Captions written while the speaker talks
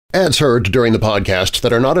Ads heard during the podcast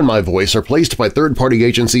that are not in my voice are placed by third-party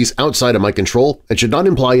agencies outside of my control and should not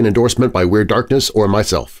imply an endorsement by Weird Darkness or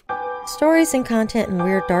myself. Stories and content in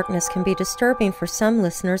Weird Darkness can be disturbing for some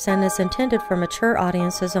listeners and is intended for mature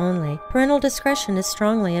audiences only. Parental discretion is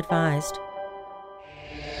strongly advised.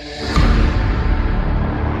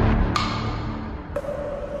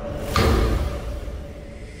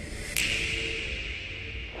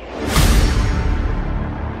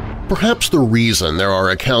 Perhaps the reason there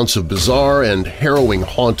are accounts of bizarre and harrowing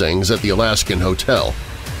hauntings at the Alaskan Hotel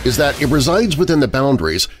is that it resides within the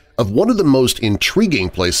boundaries of one of the most intriguing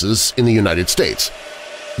places in the United States,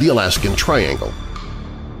 the Alaskan Triangle.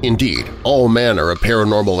 Indeed, all manner of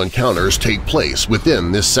paranormal encounters take place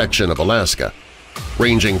within this section of Alaska,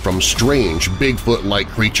 ranging from strange Bigfoot-like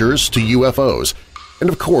creatures to UFOs, and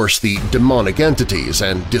of course the demonic entities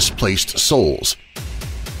and displaced souls.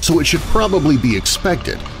 So it should probably be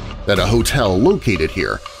expected that a hotel located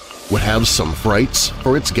here would have some frights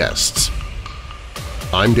for its guests.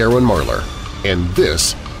 I'm Darren Marlar, and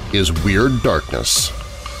this is Weird Darkness.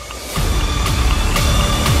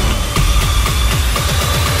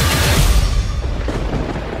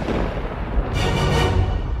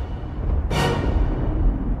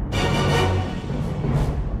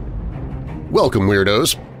 Welcome,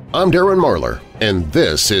 Weirdos! I'm Darren Marlar, and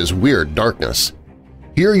this is Weird Darkness.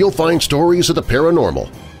 Here you'll find stories of the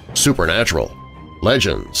paranormal, supernatural,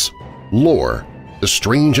 legends, lore, the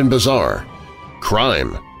strange and bizarre,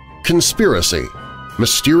 crime, conspiracy,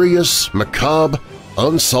 mysterious, macabre,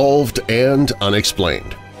 unsolved, and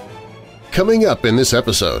unexplained. Coming up in this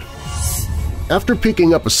episode, after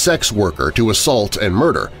picking up a sex worker to assault and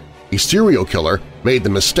murder, a serial killer made the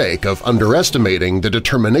mistake of underestimating the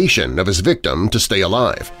determination of his victim to stay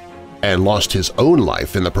alive and lost his own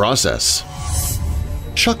life in the process.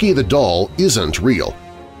 Chucky the doll isn't real.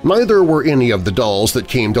 Neither were any of the dolls that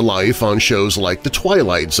came to life on shows like The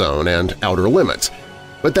Twilight Zone and Outer Limits,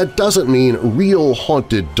 but that doesn't mean real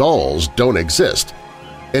haunted dolls don't exist,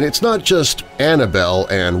 and it's not just Annabelle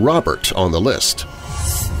and Robert on the list.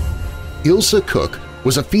 Ilse Koch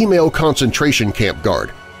was a female concentration camp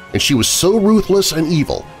guard, and she was so ruthless and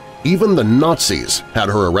evil, even the Nazis had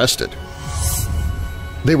her arrested.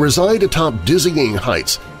 They reside atop dizzying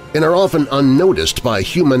heights and are often unnoticed by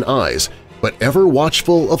human eyes, but ever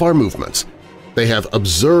watchful of our movements. They have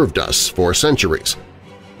observed us for centuries.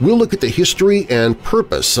 We'll look at the history and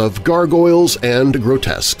purpose of gargoyles and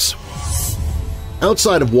grotesques.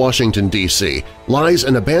 Outside of Washington, D.C. lies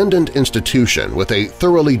an abandoned institution with a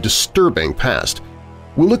thoroughly disturbing past.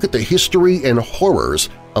 We'll look at the history and horrors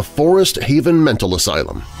of Forest Haven Mental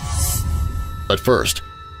Asylum. But first,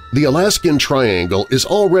 the Alaskan Triangle is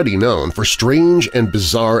already known for strange and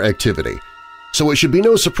bizarre activity, so it should be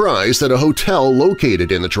no surprise that a hotel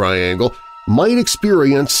located in the Triangle might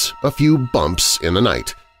experience a few bumps in the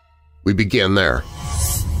night. We begin there.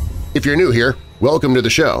 If you're new here, welcome to the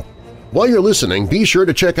show. While you're listening, be sure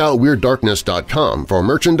to check out WeirdDarkness.com for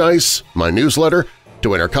merchandise, my newsletter,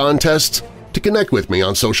 to enter contests, to connect with me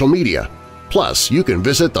on social media. Plus, you can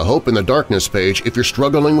visit the Hope in the Darkness page if you're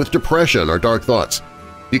struggling with depression or dark thoughts.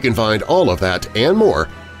 You can find all of that and more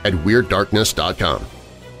at WeirdDarkness.com.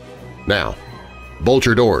 Now, bolt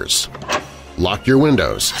your doors, lock your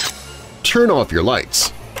windows, turn off your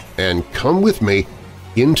lights, and come with me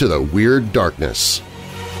into the Weird Darkness.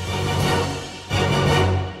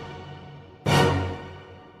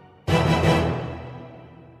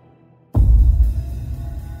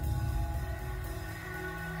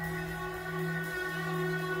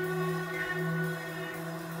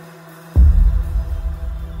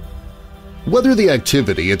 Whether the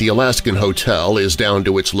activity at the Alaskan Hotel is down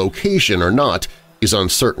to its location or not is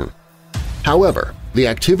uncertain. However, the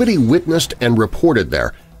activity witnessed and reported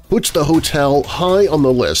there puts the hotel high on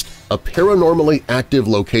the list of paranormally active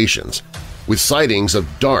locations, with sightings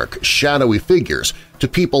of dark, shadowy figures to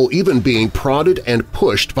people even being prodded and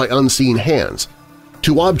pushed by unseen hands,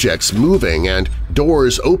 to objects moving and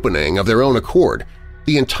doors opening of their own accord.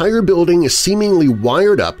 The entire building is seemingly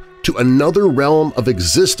wired up to another realm of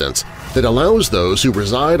existence that allows those who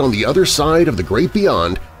reside on the other side of the great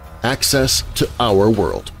beyond access to our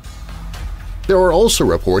world. There are also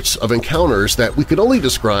reports of encounters that we could only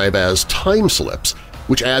describe as time slips,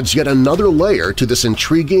 which adds yet another layer to this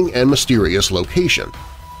intriguing and mysterious location.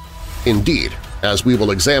 Indeed, as we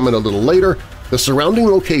will examine a little later, the surrounding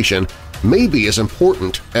location may be as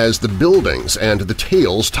important as the buildings and the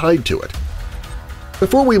tales tied to it.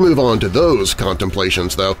 Before we move on to those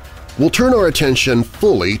contemplations, though, we'll turn our attention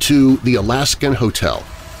fully to the Alaskan Hotel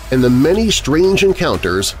and the many strange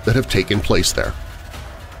encounters that have taken place there.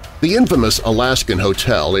 The infamous Alaskan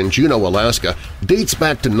Hotel in Juneau, Alaska dates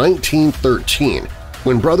back to 1913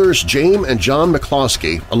 when brothers James and John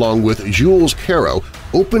McCloskey, along with Jules Caro,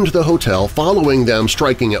 opened the hotel following them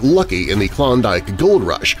striking it lucky in the Klondike Gold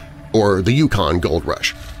Rush, or the Yukon Gold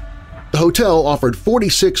Rush. The hotel offered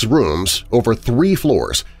 46 rooms over 3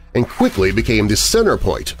 floors and quickly became the center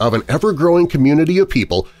point of an ever-growing community of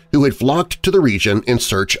people who had flocked to the region in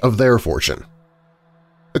search of their fortune.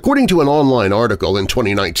 According to an online article in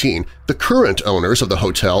 2019, the current owners of the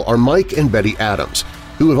hotel are Mike and Betty Adams,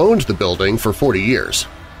 who have owned the building for 40 years.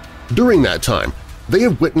 During that time, they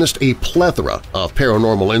have witnessed a plethora of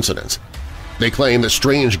paranormal incidents. They claim that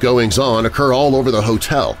strange goings-on occur all over the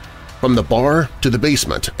hotel, from the bar to the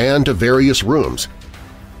basement and to various rooms.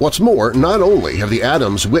 What's more, not only have the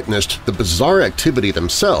Adams witnessed the bizarre activity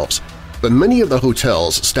themselves, but many of the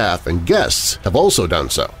hotel's staff and guests have also done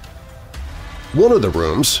so. One of the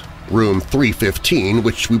rooms, room 315,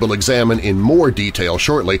 which we will examine in more detail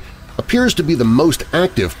shortly, appears to be the most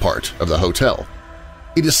active part of the hotel.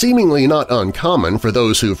 It is seemingly not uncommon for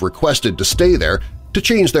those who've requested to stay there to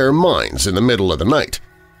change their minds in the middle of the night.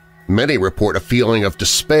 Many report a feeling of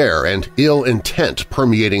despair and ill intent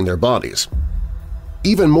permeating their bodies.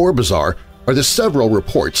 Even more bizarre are the several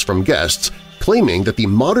reports from guests claiming that the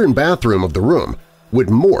modern bathroom of the room would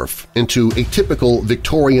morph into a typical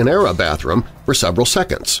Victorian-era bathroom for several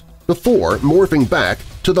seconds, before morphing back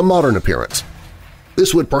to the modern appearance.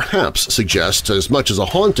 This would perhaps suggest, as much as a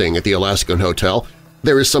haunting at the Alaskan Hotel,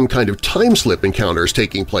 there is some kind of time-slip encounters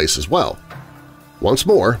taking place as well. Once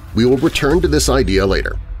more, we will return to this idea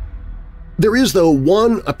later. There is, though,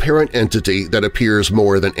 one apparent entity that appears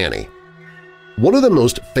more than any. One of the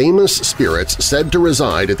most famous spirits said to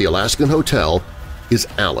reside at the Alaskan Hotel is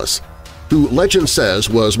Alice, who legend says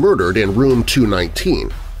was murdered in room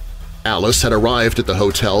 219. Alice had arrived at the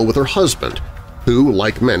hotel with her husband, who,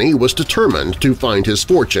 like many, was determined to find his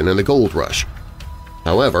fortune in the gold rush.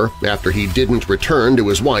 However, after he didn't return to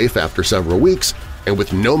his wife after several weeks, and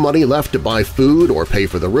with no money left to buy food or pay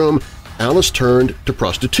for the room, Alice turned to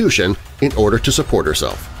prostitution in order to support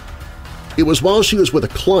herself. It was while she was with a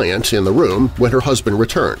client in the room when her husband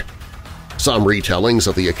returned. Some retellings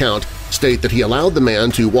of the account state that he allowed the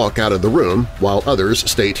man to walk out of the room, while others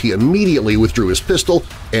state he immediately withdrew his pistol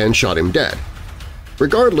and shot him dead.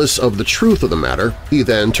 Regardless of the truth of the matter, he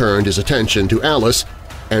then turned his attention to Alice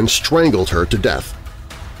and strangled her to death.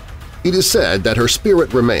 It is said that her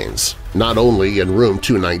spirit remains, not only in room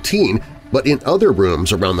 219, but in other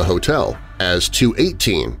rooms around the hotel, as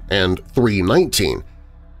 218 and 319.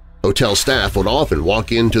 Hotel staff would often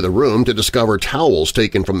walk into the room to discover towels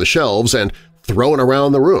taken from the shelves and thrown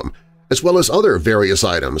around the room, as well as other various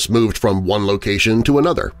items moved from one location to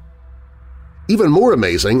another. Even more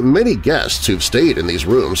amazing, many guests who've stayed in these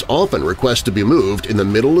rooms often request to be moved in the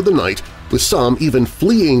middle of the night, with some even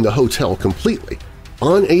fleeing the hotel completely,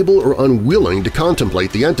 unable or unwilling to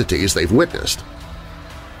contemplate the entities they've witnessed.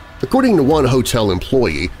 According to one hotel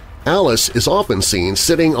employee, Alice is often seen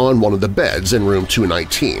sitting on one of the beds in room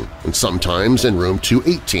 219 and sometimes in room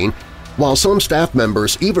 218, while some staff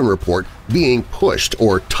members even report being pushed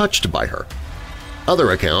or touched by her.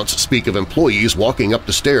 Other accounts speak of employees walking up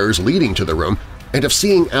the stairs leading to the room and of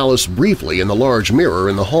seeing Alice briefly in the large mirror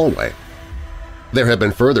in the hallway. There have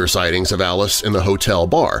been further sightings of Alice in the hotel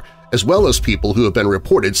bar, as well as people who have been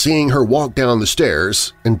reported seeing her walk down the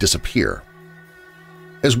stairs and disappear.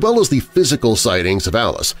 As well as the physical sightings of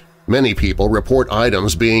Alice, many people report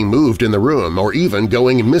items being moved in the room or even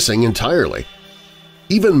going missing entirely.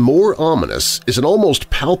 Even more ominous is an almost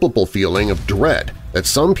palpable feeling of dread that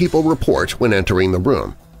some people report when entering the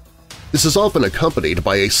room. This is often accompanied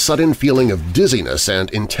by a sudden feeling of dizziness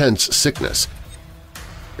and intense sickness.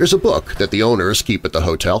 There's a book that the owners keep at the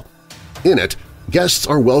hotel. In it, guests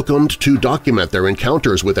are welcomed to document their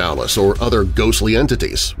encounters with Alice or other ghostly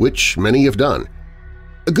entities, which many have done.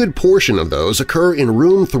 A good portion of those occur in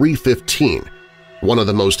room 315, one of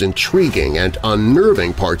the most intriguing and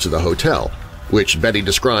unnerving parts of the hotel, which Betty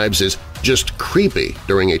describes as just creepy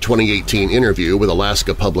during a 2018 interview with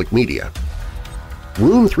Alaska Public Media.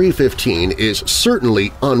 Room 315 is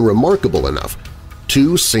certainly unremarkable enough.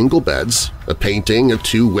 2 single beds, a painting of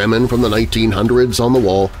 2 women from the 1900s on the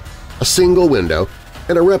wall, a single window,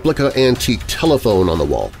 and a replica antique telephone on the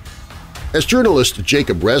wall. As journalist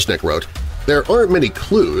Jacob Resnick wrote, there aren't many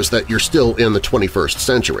clues that you're still in the 21st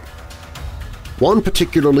century. One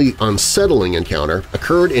particularly unsettling encounter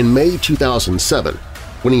occurred in May 2007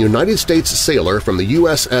 when a United States sailor from the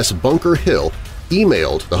USS Bunker Hill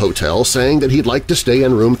emailed the hotel saying that he'd like to stay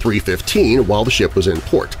in room 315 while the ship was in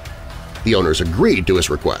port. The owners agreed to his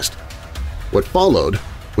request. What followed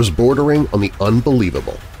was bordering on the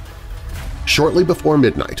unbelievable. Shortly before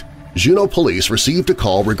midnight, Juneau police received a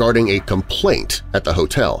call regarding a complaint at the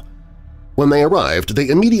hotel. When they arrived, they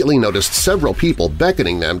immediately noticed several people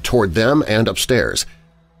beckoning them toward them and upstairs.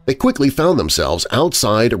 They quickly found themselves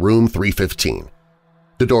outside room 315.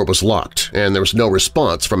 The door was locked, and there was no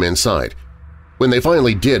response from inside. When they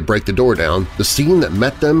finally did break the door down, the scene that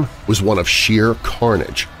met them was one of sheer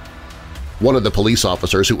carnage. One of the police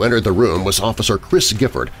officers who entered the room was Officer Chris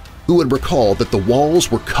Gifford, who would recall that the walls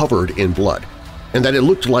were covered in blood and that it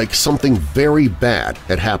looked like something very bad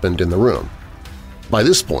had happened in the room. By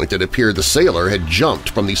this point, it appeared the sailor had jumped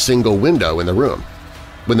from the single window in the room.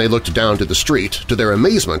 When they looked down to the street, to their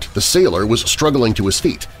amazement, the sailor was struggling to his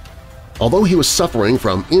feet. Although he was suffering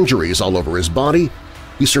from injuries all over his body,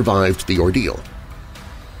 he survived the ordeal.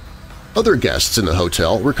 Other guests in the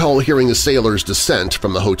hotel recall hearing the sailor's descent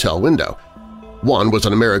from the hotel window. One was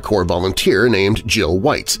an AmeriCorps volunteer named Jill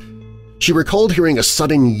Whites. She recalled hearing a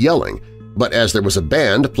sudden yelling, but as there was a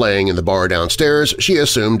band playing in the bar downstairs, she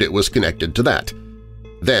assumed it was connected to that.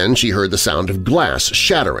 Then she heard the sound of glass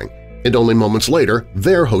shattering, and only moments later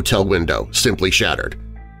their hotel window simply shattered.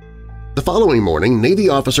 The following morning, Navy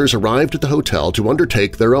officers arrived at the hotel to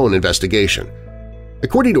undertake their own investigation.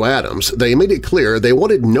 According to Adams, they made it clear they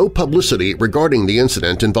wanted no publicity regarding the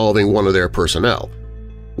incident involving one of their personnel.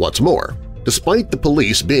 What's more, despite the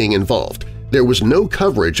police being involved, there was no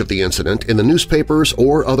coverage of the incident in the newspapers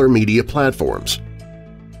or other media platforms.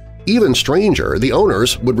 Even stranger, the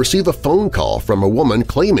owners would receive a phone call from a woman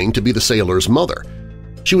claiming to be the sailor's mother.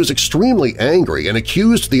 She was extremely angry and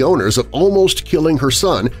accused the owners of almost killing her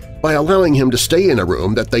son by allowing him to stay in a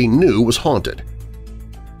room that they knew was haunted.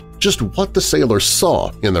 Just what the sailor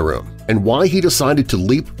saw in the room and why he decided to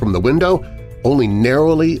leap from the window, only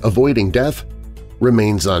narrowly avoiding death,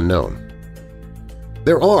 remains unknown.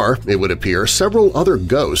 There are, it would appear, several other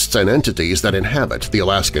ghosts and entities that inhabit the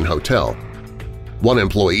Alaskan Hotel. One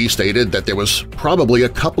employee stated that there was probably a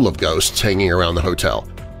couple of ghosts hanging around the hotel.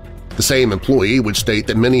 The same employee would state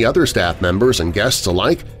that many other staff members and guests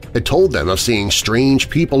alike had told them of seeing strange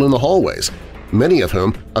people in the hallways, many of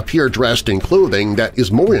whom appear dressed in clothing that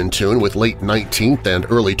is more in tune with late 19th and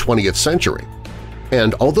early 20th century.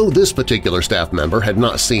 And although this particular staff member had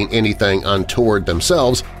not seen anything untoward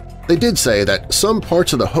themselves, they did say that some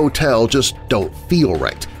parts of the hotel just don't feel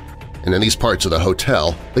right, and in these parts of the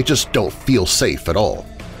hotel they just don't feel safe at all.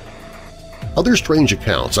 Other strange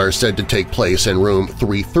accounts are said to take place in room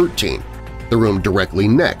 313, the room directly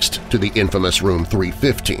next to the infamous room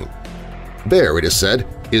 315. There, it is said,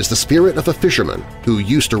 is the spirit of a fisherman who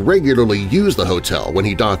used to regularly use the hotel when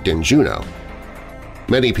he docked in Juneau.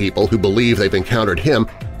 Many people who believe they've encountered him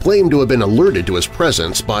claim to have been alerted to his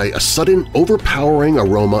presence by a sudden overpowering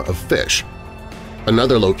aroma of fish.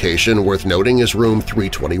 Another location worth noting is room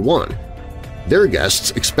 321. Their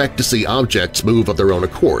guests expect to see objects move of their own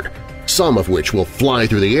accord, some of which will fly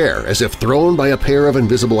through the air as if thrown by a pair of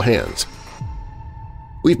invisible hands.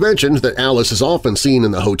 We've mentioned that Alice is often seen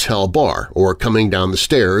in the hotel bar or coming down the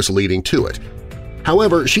stairs leading to it.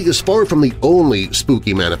 However, she is far from the only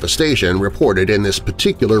spooky manifestation reported in this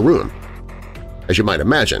particular room. As you might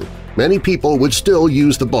imagine, many people would still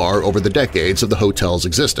use the bar over the decades of the hotel's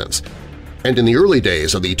existence. And in the early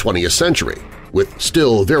days of the 20th century, with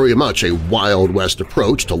still very much a Wild West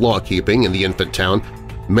approach to law-keeping in the infant town,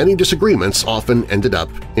 many disagreements often ended up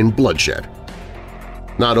in bloodshed.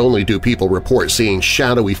 Not only do people report seeing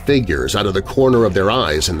shadowy figures out of the corner of their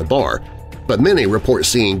eyes in the bar, but many report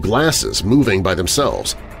seeing glasses moving by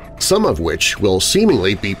themselves, some of which will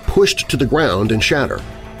seemingly be pushed to the ground and shatter.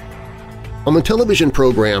 On the television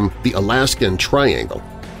program The Alaskan Triangle,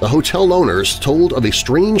 the hotel owners told of a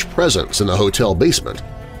strange presence in the hotel basement,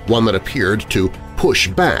 one that appeared to push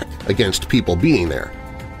back against people being there.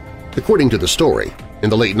 According to the story, in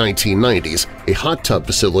the late 1990s, a hot tub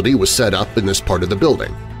facility was set up in this part of the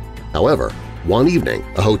building. However, one evening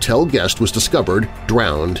a hotel guest was discovered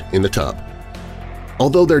drowned in the tub.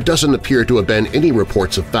 Although there doesn't appear to have been any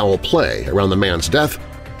reports of foul play around the man's death,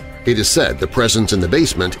 it is said the presence in the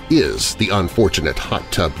basement is the unfortunate hot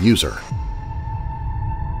tub user.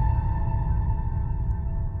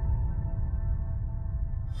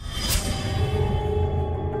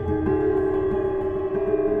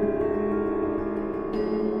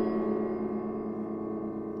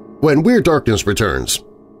 When Weird Darkness returns,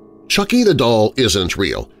 Chucky the doll isn't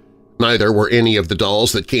real. Neither were any of the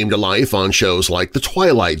dolls that came to life on shows like The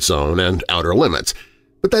Twilight Zone and Outer Limits,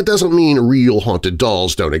 but that doesn't mean real haunted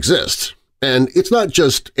dolls don't exist. And it's not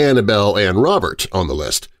just Annabelle and Robert on the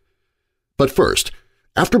list. But first,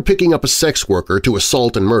 after picking up a sex worker to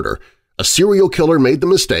assault and murder, a serial killer made the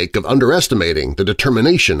mistake of underestimating the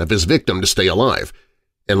determination of his victim to stay alive.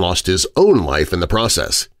 and lost his own life in the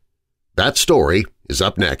process. That story is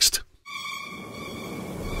up next.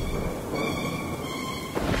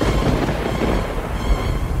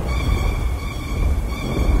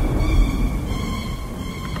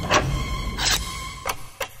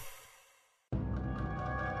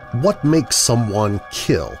 What makes someone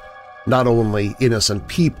kill? Not only innocent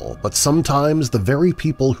people, but sometimes the very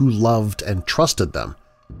people who loved and trusted them.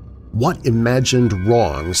 What imagined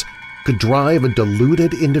wrongs could drive a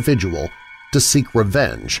deluded individual to seek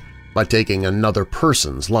revenge by taking another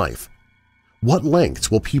person's life? What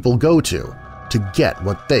lengths will people go to get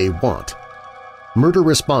what they want?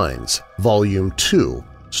 Murderous Minds, Volume 2,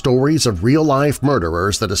 Stories of Real-Life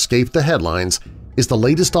Murderers That Escaped the Headlines, is the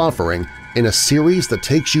latest offering in a series that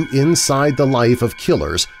takes you inside the life of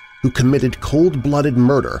killers who committed cold-blooded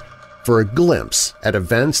murder for a glimpse at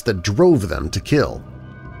events that drove them to kill.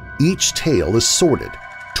 Each tale is sordid,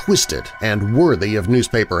 twisted, and worthy of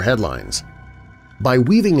newspaper headlines. By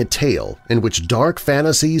weaving a tale in which dark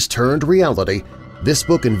fantasies turned reality, this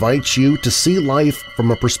book invites you to see life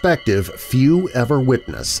from a perspective few ever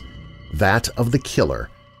witness, that of the killer.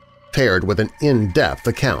 Paired with an in-depth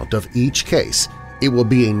account of each case, it will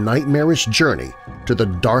be a nightmarish journey to the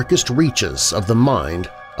darkest reaches of the mind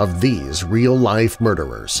of these real-life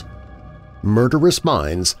murderers. Murderous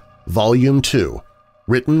Minds, Volume 2,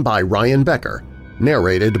 written by Ryan Becker,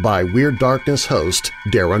 narrated by Weird Darkness host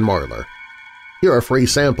Darren Marlar. Hear a free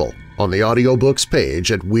sample on the audiobooks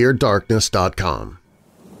page at WeirdDarkness.com.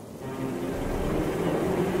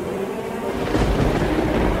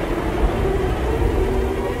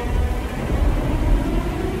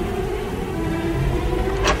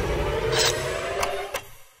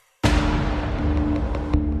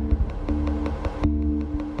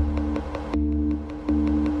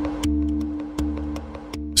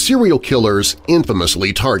 Serial killers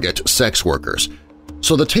infamously target sex workers,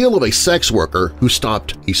 so the tale of a sex worker who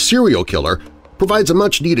stopped a serial killer provides a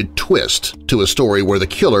much-needed twist to a story where the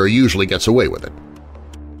killer usually gets away with it.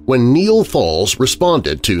 When Neil Falls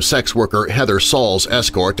responded to sex worker Heather Saul's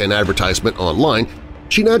escort and advertisement online,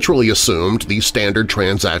 she naturally assumed the standard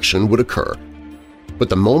transaction would occur. But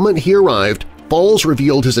the moment he arrived, Falls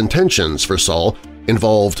revealed his intentions for Saul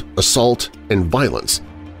involved assault and violence.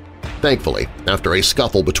 Thankfully, after a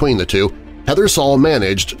scuffle between the two, Heather Saul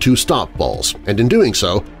managed to stop Falls, and in doing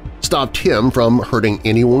so, stopped him from hurting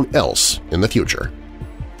anyone else in the future.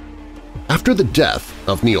 After the death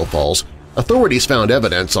of Neil Falls, authorities found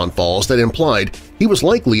evidence on Falls that implied he was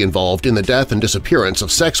likely involved in the death and disappearance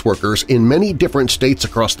of sex workers in many different states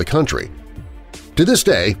across the country. To this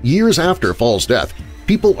day, years after Falls' death,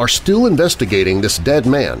 people are still investigating this dead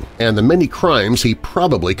man and the many crimes he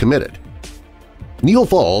probably committed. Neil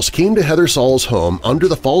Falls came to Heather Saul's home under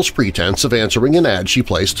the false pretense of answering an ad she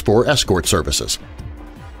placed for escort services.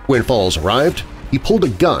 When Falls arrived, he pulled a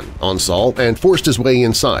gun on Saul and forced his way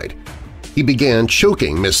inside. He began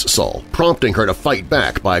choking Miss Saul, prompting her to fight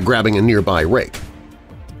back by grabbing a nearby rake.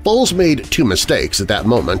 Falls made two mistakes at that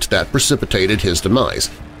moment that precipitated his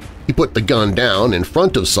demise. He put the gun down in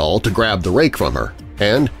front of Saul to grab the rake from her,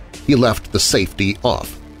 and he left the safety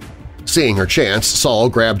off. Seeing her chance, Saul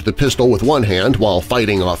grabbed the pistol with one hand while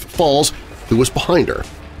fighting off Falls, who was behind her.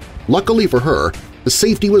 Luckily for her, the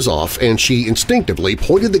safety was off and she instinctively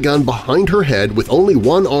pointed the gun behind her head with only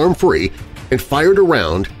one arm free and fired a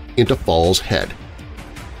round into Falls' head.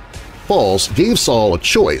 Falls gave Saul a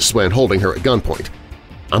choice when holding her at gunpoint.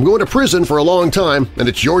 "I'm going to prison for a long time, and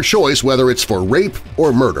it's your choice whether it's for rape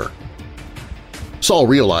or murder." Saul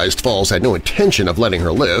realized Falls had no intention of letting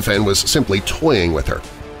her live and was simply toying with her.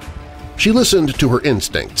 She listened to her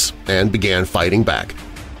instincts and began fighting back,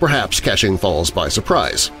 perhaps catching Falls by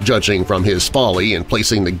surprise, judging from his folly in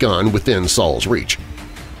placing the gun within Saul's reach.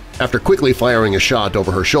 After quickly firing a shot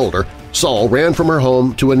over her shoulder, Saul ran from her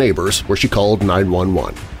home to a neighbor's where she called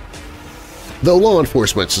 911. Though law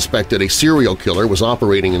enforcement suspected a serial killer was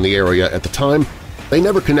operating in the area at the time, they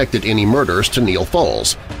never connected any murders to Neil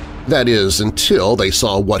Falls. That is, until they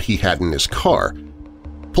saw what he had in his car.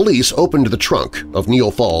 Police opened the trunk of Neil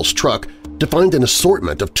Falls' truck to find an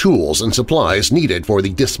assortment of tools and supplies needed for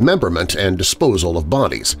the dismemberment and disposal of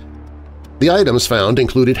bodies. The items found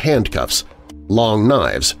included handcuffs, long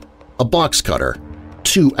knives, a box cutter,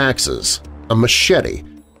 2 axes, a machete,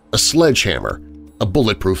 a sledgehammer, a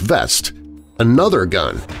bulletproof vest, another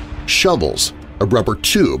gun, shovels, a rubber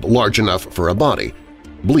tube large enough for a body,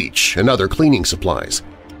 bleach, and other cleaning supplies.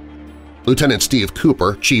 Lieutenant Steve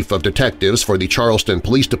Cooper, Chief of Detectives for the Charleston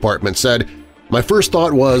Police Department, said, "My first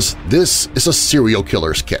thought was, this is a serial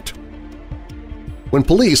killer's kit." When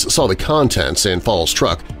police saw the contents in Falls'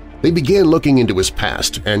 truck, They began looking into his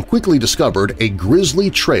past and quickly discovered a grisly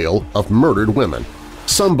trail of murdered women,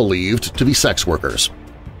 some believed to be sex workers.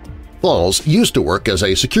 Falls used to work as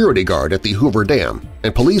a security guard at the Hoover Dam,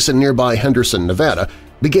 and police in nearby Henderson, Nevada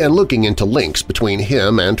began looking into links between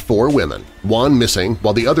him and 4 women, one missing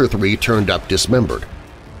while the other 3 turned up dismembered.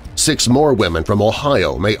 6 more women from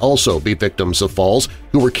Ohio may also be victims of Falls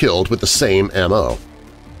who were killed with the same M.O.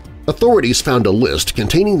 Authorities found a list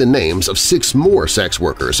containing the names of 6 more sex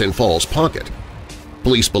workers in Falls' pocket.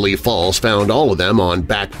 Police believe Falls found all of them on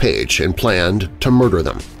Backpage and planned to murder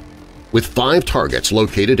them. With 5 targets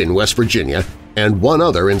located in West Virginia and 1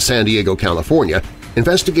 other in San Diego, California,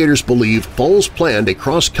 investigators believe Falls planned a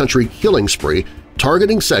cross-country killing spree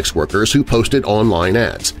targeting sex workers who posted online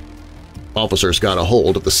ads. Officers got a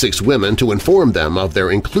hold of the 6 women to inform them of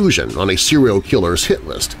their inclusion on a serial killer's hit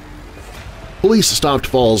list. Police stopped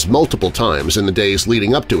Falls multiple times in the days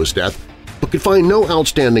leading up to his death, but could find no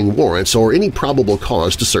outstanding warrants or any probable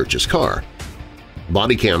cause to search his car.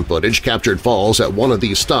 Body cam footage captured Falls at one of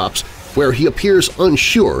these stops where he appears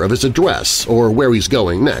unsure of his address or where he's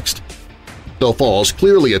going next. Though Falls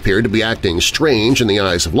clearly appeared to be acting strange in the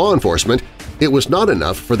eyes of law enforcement, it was not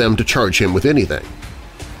enough for them to charge him with anything.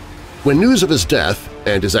 When news of his death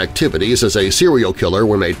and his activities as a serial killer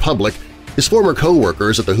were made public, his former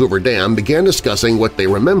co-workers at the Hoover Dam began discussing what they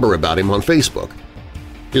remember about him on Facebook.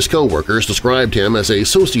 His co-workers described him as a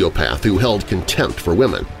sociopath who held contempt for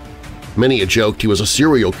women. Many had joked he was a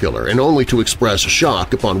serial killer and only to express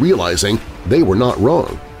shock upon realizing they were not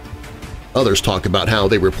wrong. Others talk about how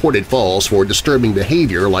they reported Falls for disturbing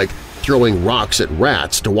behavior like throwing rocks at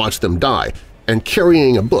rats to watch them die and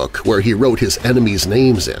carrying a book where he wrote his enemies'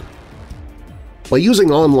 names in. By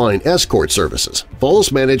using online escort services,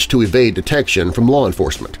 Falls managed to evade detection from law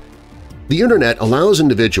enforcement. The Internet allows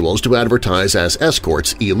individuals to advertise as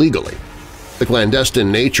escorts illegally. The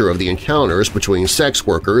clandestine nature of the encounters between sex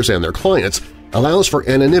workers and their clients allows for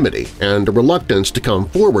anonymity and a reluctance to come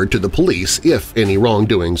forward to the police if any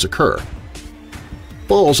wrongdoings occur.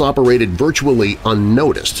 Falls operated virtually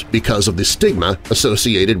unnoticed because of the stigma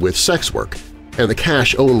associated with sex work and the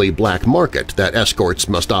cash-only black market that escorts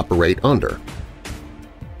must operate under.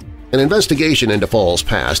 An investigation into Falls'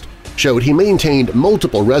 past showed he maintained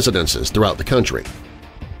multiple residences throughout the country.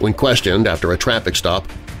 When questioned after a traffic stop,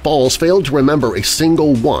 Falls failed to remember a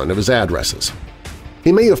single one of his addresses.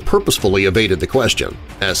 He may have purposefully evaded the question,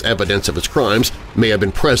 as evidence of his crimes may have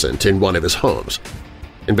been present in one of his homes.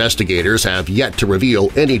 Investigators have yet to reveal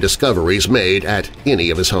any discoveries made at any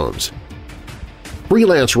of his homes.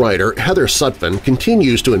 Freelance writer Heather Sutphin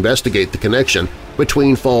continues to investigate the connection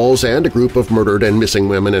between Falls and a group of murdered and missing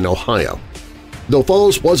women in Ohio. Though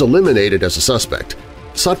Falls was eliminated as a suspect,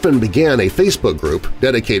 Sutphin began a Facebook group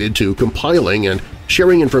dedicated to compiling and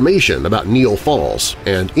sharing information about Neil Falls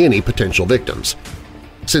and any potential victims.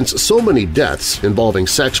 Since so many deaths involving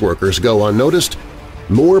sex workers go unnoticed,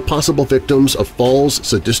 more possible victims of Falls'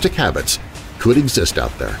 sadistic habits could exist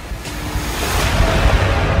out there.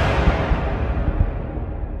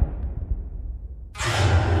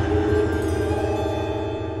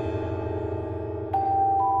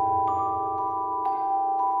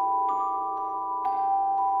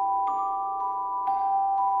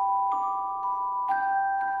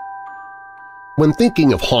 When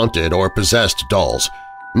thinking of haunted or possessed dolls,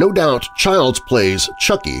 no doubt Child's Play's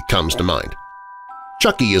Chucky comes to mind.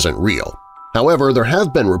 Chucky isn't real. However, there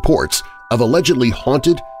have been reports of allegedly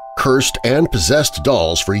haunted, cursed, and possessed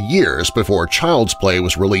dolls for years before Child's Play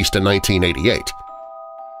was released in 1988.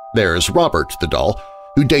 There's Robert the doll,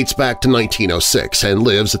 who dates back to 1906 and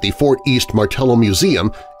lives at the Fort East Martello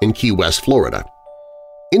Museum in Key West, Florida.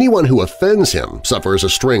 Anyone who offends him suffers a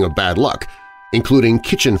string of bad luck, including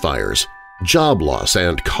kitchen fires, job loss,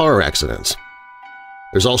 and car accidents.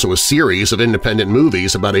 There's also a series of independent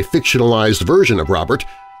movies about a fictionalized version of Robert,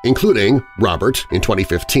 including Robert in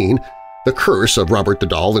 2015, The Curse of Robert the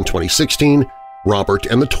Doll in 2016, Robert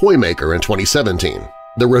and the Toymaker in 2017,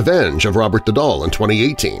 The Revenge of Robert the Doll in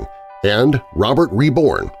 2018, and Robert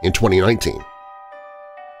Reborn in 2019.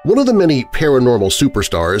 One of the many paranormal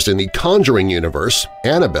superstars in the Conjuring universe,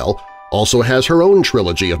 Annabelle, also has her own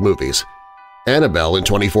trilogy of movies: Annabelle in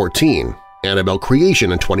 2014, Annabelle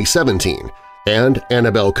Creation in 2017, and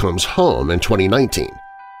Annabelle Comes Home in 2019.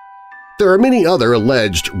 There are many other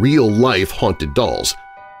alleged real-life haunted dolls.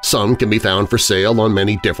 Some can be found for sale on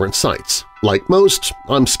many different sites. Like most,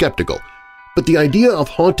 I'm skeptical, but the idea of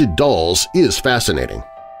haunted dolls is fascinating.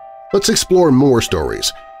 Let's explore more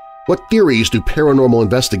stories. What theories do paranormal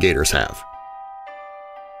investigators have?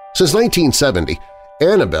 Since 1970,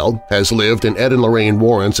 Annabelle has lived in Ed and Lorraine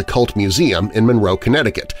Warren's Occult Museum in Monroe,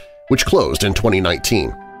 Connecticut, which closed in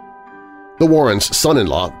 2019. The Warrens'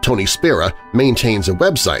 son-in-law, Tony Spera, maintains a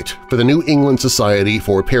website for the New England Society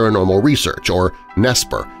for Paranormal Research, or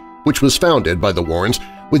NESPR, which was founded by the Warrens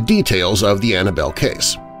with details of the Annabelle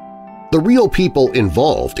case. The real people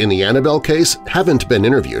involved in the Annabelle case haven't been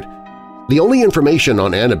interviewed. The only information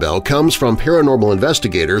on Annabelle comes from paranormal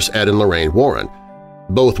investigators Ed and Lorraine Warren.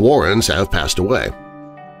 Both Warrens have passed away.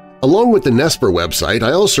 Along with the NESPR website,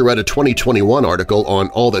 I also read a 2021 article on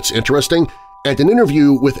All That's Interesting and an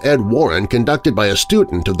interview with Ed Warren conducted by a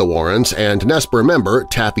student of the Warrens and NESPR member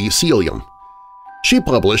Taffy Celium. She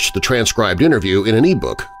published the transcribed interview in an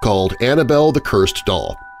ebook called Annabelle the Cursed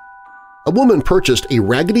Doll. A woman purchased a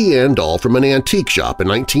Raggedy Ann doll from an antique shop in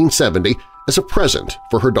 1970 as a present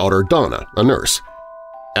for her daughter Donna, a nurse.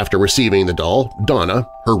 After receiving the doll, Donna,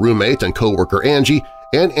 her roommate and co-worker Angie,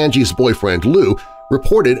 and Angie's boyfriend Lou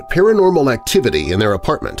reported paranormal activity in their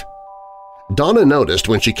apartment. Donna noticed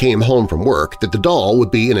when she came home from work that the doll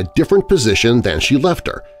would be in a different position than she left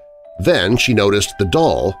her. Then she noticed the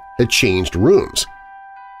doll had changed rooms.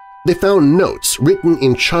 They found notes written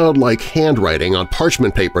in childlike handwriting on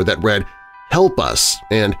parchment paper that read, "Help us"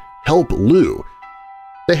 and "Help Lou."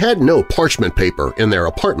 They had no parchment paper in their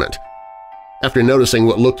apartment. After noticing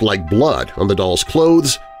what looked like blood on the doll's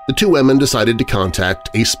clothes, the two women decided to contact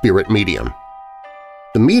a spirit medium.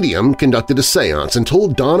 The medium conducted a seance and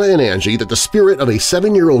told Donna and Angie that the spirit of a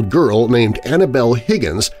 7-year-old girl named Annabelle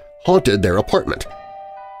Higgins haunted their apartment.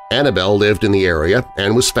 Annabelle lived in the area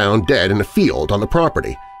and was found dead in a field on the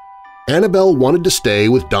property. Annabelle wanted to stay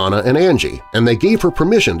with Donna and Angie, and they gave her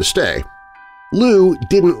permission to stay. Lou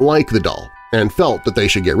didn't like the doll and felt that they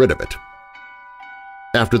should get rid of it.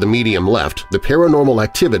 After the medium left, the paranormal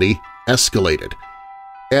activity escalated.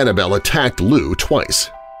 Annabelle attacked Lou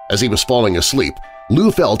twice. As he was falling asleep, Lou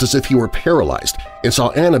felt as if he were paralyzed and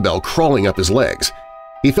saw Annabelle crawling up his legs.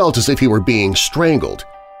 He felt as if he were being strangled.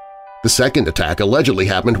 The second attack allegedly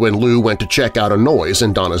happened when Lou went to check out a noise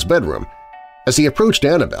in Donna's bedroom. As he approached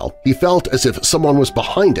Annabelle, he felt as if someone was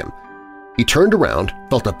behind him. He turned around,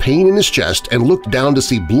 felt a pain in his chest, and looked down to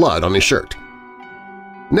see blood on his shirt.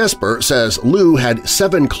 NESPR says Lou had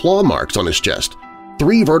 7 claw marks on his chest,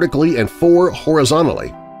 3 vertically and 4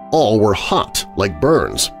 horizontally. All were hot, like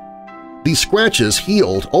burns. These scratches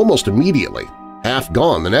healed almost immediately, half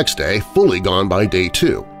gone the next day, fully gone by day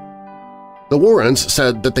 2. The Warrens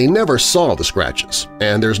said that they never saw the scratches,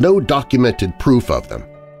 and there's no documented proof of them.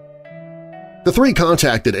 The three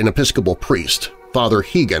contacted an Episcopal priest, Father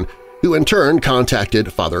Hegan, who in turn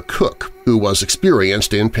contacted Father Cook, who was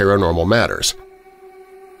experienced in paranormal matters.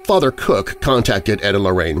 Father Cook contacted Ed and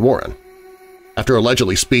Lorraine Warren. After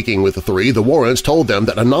allegedly speaking with the three, the Warrens told them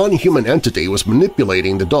that a non-human entity was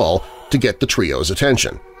manipulating the doll to get the trio's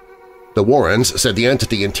attention. The Warrens said the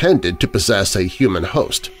entity intended to possess a human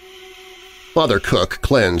host. Father Cook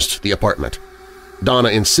cleansed the apartment. Donna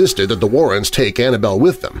insisted that the Warrens take Annabelle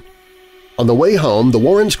with them. On the way home, the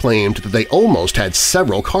Warrens claimed that they almost had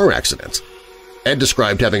several car accidents. Ed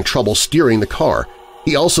described having trouble steering the car.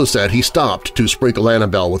 He also said he stopped to sprinkle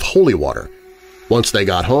Annabelle with holy water. Once they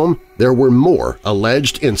got home, there were more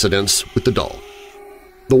alleged incidents with the doll.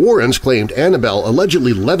 The Warrens claimed Annabelle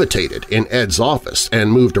allegedly levitated in Ed's office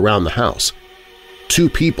and moved around the house. 2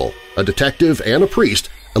 people, a detective and a priest,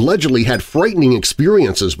 allegedly had frightening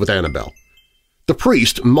experiences with Annabelle. The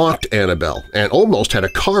priest mocked Annabelle and almost had a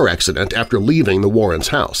car accident after leaving the Warrens'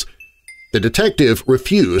 house. The detective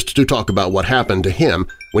refused to talk about what happened to him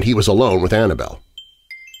when he was alone with Annabelle.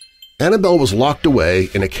 Annabelle was locked away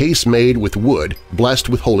in a case made with wood blessed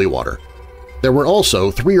with holy water. There were also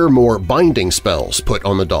 3 or more binding spells put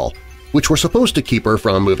on the doll, which were supposed to keep her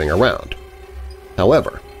from moving around.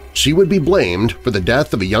 However, she would be blamed for the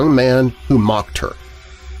death of a young man who mocked her.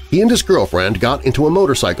 He and his girlfriend got into a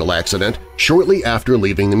motorcycle accident shortly after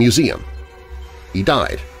leaving the museum. He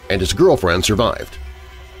died, and his girlfriend survived.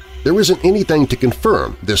 There isn't anything to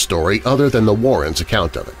confirm this story other than the Warrens'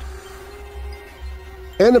 account of it.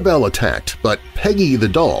 Annabelle attacked, but Peggy the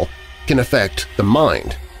doll can affect the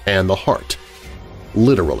mind and the heart.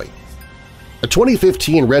 Literally. A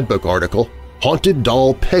 2015 Redbook article, "Haunted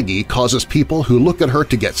Doll Peggy Causes People Who Look at Her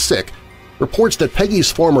to Get Sick," reports that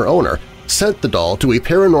Peggy's former owner sent the doll to a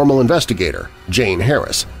paranormal investigator, Jane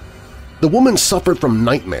Harris. The woman suffered from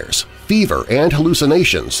nightmares, fever, and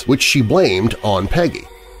hallucinations, which she blamed on Peggy.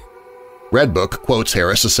 Redbook quotes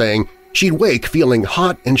Harris as saying, "She'd wake feeling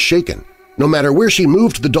hot and shaken. No matter where she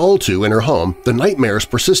moved the doll to in her home, the nightmares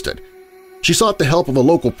persisted. She sought the help of a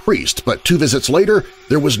local priest, but 2 visits later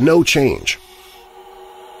there was no change."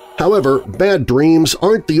 However, bad dreams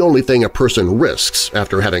aren't the only thing a person risks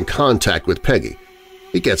after having contact with Peggy.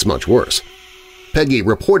 It gets much worse. Peggy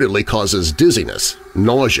reportedly causes dizziness,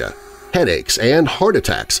 nausea, headaches, and heart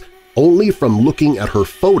attacks only from looking at her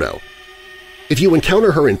photo. If you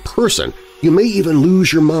encounter her in person, you may even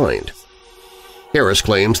lose your mind. Harris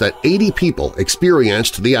claims that 80 people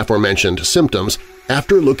experienced the aforementioned symptoms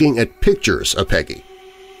after looking at pictures of Peggy.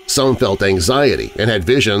 Some felt anxiety and had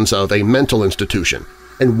visions of a mental institution,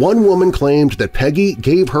 and one woman claimed that Peggy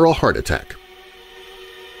gave her a heart attack.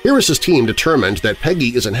 Harris's team determined that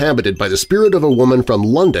Peggy is inhabited by the spirit of a woman from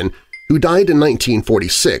London who died in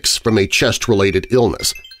 1946 from a chest-related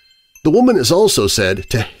illness. The woman is also said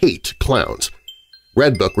to hate clowns.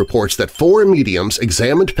 Redbook reports that 4 mediums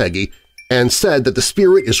examined Peggy and said that the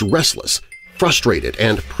spirit is restless, frustrated,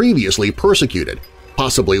 and previously persecuted,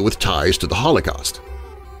 possibly with ties to the Holocaust.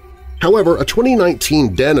 However, a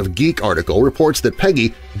 2019 Den of Geek article reports that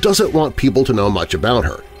Peggy doesn't want people to know much about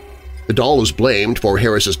her. The doll is blamed for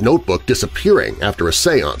Harris's notebook disappearing after a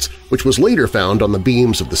seance, which was later found on the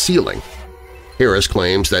beams of the ceiling. Harris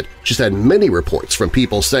claims that she's had many reports from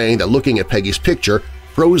people saying that looking at Peggy's picture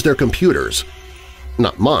froze their computers.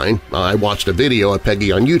 Not mine. I watched a video of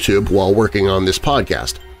Peggy on YouTube while working on this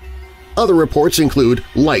podcast. Other reports include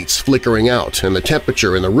lights flickering out and the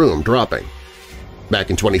temperature in the room dropping. Back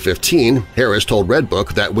in 2015, Harris told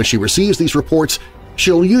Redbook that when she receives these reports,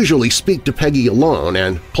 she'll usually speak to Peggy alone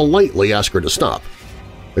and politely ask her to stop.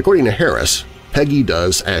 According to Harris, Peggy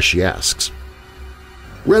does as she asks.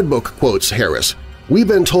 Redbook quotes Harris, "We've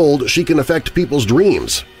been told she can affect people's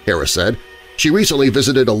dreams," Harris said. She recently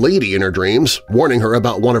visited a lady in her dreams, warning her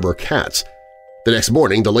about one of her cats. The next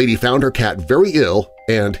morning, the lady found her cat very ill,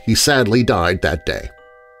 and he sadly died that day.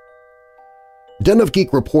 Den of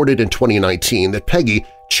Geek reported in 2019 that Peggy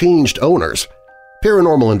changed owners.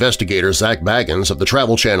 Paranormal investigator Zach Baggins of the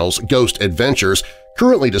Travel Channel's Ghost Adventures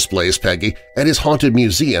currently displays Peggy at his haunted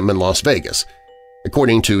museum in Las Vegas.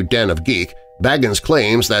 According to Den of Geek, Baggins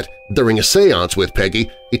claims that during a seance with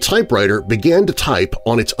Peggy, a typewriter began to type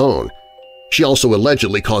on its own. She also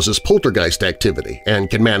allegedly causes poltergeist activity and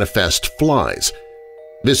can manifest flies.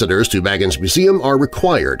 Visitors to Baggins' museum are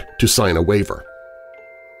required to sign a waiver.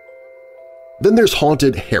 Then there's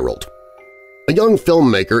Haunted Harold. A young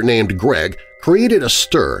filmmaker named Greg created a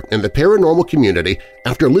stir in the paranormal community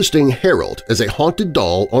after listing Harold as a haunted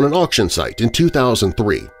doll on an auction site in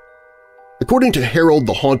 2003. According to Harold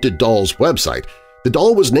the Haunted Doll's website, the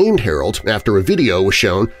doll was named Harold after a video was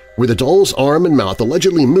shown where the doll's arm and mouth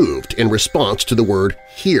allegedly moved in response to the word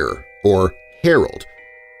 "here" or Harold.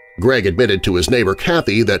 Greg admitted to his neighbor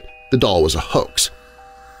Kathy that the doll was a hoax.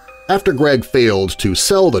 After Greg failed to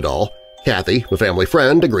sell the doll, Kathy, a family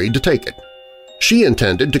friend, agreed to take it. She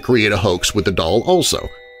intended to create a hoax with the doll also.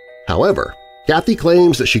 However, Kathy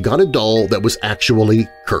claims that she got a doll that was actually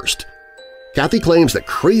cursed. Kathy claims that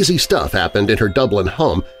crazy stuff happened in her Dublin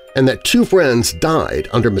home and that 2 friends died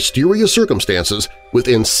under mysterious circumstances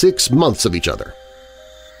within 6 months of each other.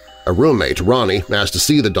 A roommate, Ronnie, asked to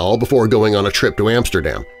see the doll before going on a trip to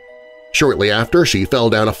Amsterdam. Shortly after, she fell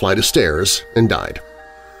down a flight of stairs and died.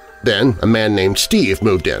 Then a man named Steve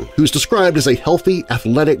moved in, who's described as a healthy,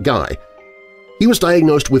 athletic guy. He was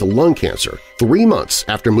diagnosed with lung cancer 3 months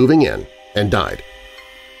after moving in and died.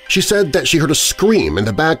 She said that she heard a scream in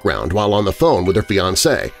the background while on the phone with her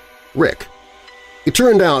fiancé, Rick. It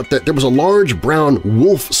turned out that there was a large brown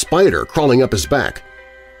wolf spider crawling up his back.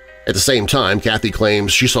 At the same time, Kathy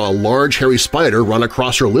claims she saw a large hairy spider run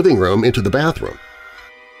across her living room into the bathroom.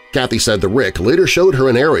 Kathy said that Rick later showed her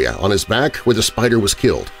an area on his back where the spider was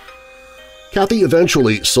killed. Kathy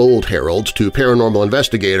eventually sold Harold to paranormal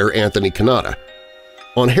investigator Anthony Kanata.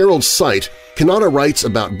 On Harold's site, Kanata writes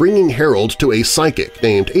about bringing Harold to a psychic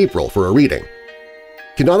named April for a reading.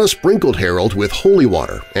 Kanata sprinkled Harold with holy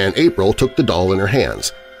water, and April took the doll in her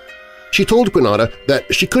hands. She told Kanata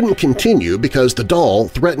that she couldn't continue because the doll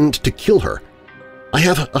threatened to kill her. "I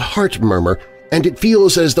have a heart murmur, and it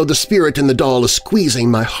feels as though the spirit in the doll is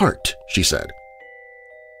squeezing my heart," she said.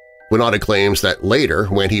 Kanata claims that later,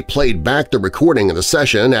 when he played back the recording of the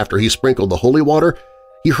session after he sprinkled the holy water,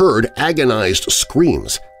 he heard agonized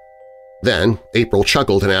screams. Then April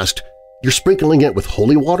chuckled and asked, "You're sprinkling it with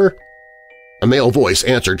holy water?" A male voice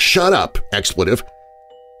answered, "Shut up!" expletive.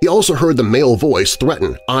 He also heard the male voice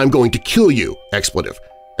threaten, "I'm going to kill you!" expletive,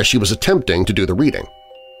 as she was attempting to do the reading.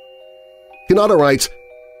 Kanata writes,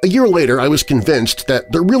 "A year later I was convinced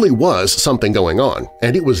that there really was something going on,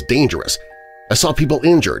 and it was dangerous. I saw people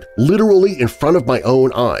injured, literally in front of my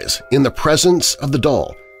own eyes, in the presence of the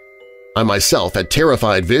doll. I myself had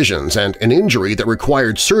terrified visions and an injury that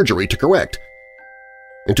required surgery to correct.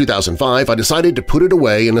 In 2005, I decided to put it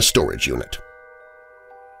away in a storage unit."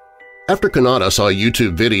 After Kanata saw a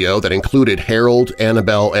YouTube video that included Harold,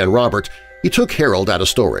 Annabelle, and Robert, he took Harold out of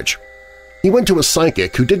storage. He went to a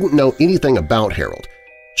psychic who didn't know anything about Harold.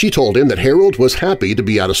 She told him that Harold was happy to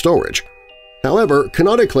be out of storage. However,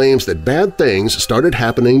 Kanata claims that bad things started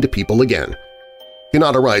happening to people again.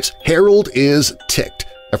 Kanata writes, "Harold is ticked,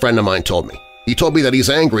 a friend of mine told me. He told me that he's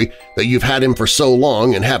angry that you've had him for so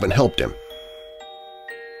long and haven't helped him."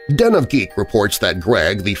 Den of Geek reports that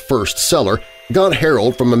Greg, the first seller, got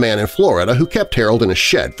Harold from a man in Florida who kept Harold in a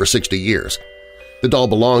shed for 60 years. The doll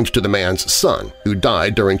belonged to the man's son, who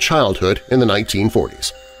died during childhood in the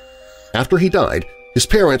 1940s. After he died, his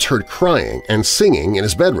parents heard crying and singing in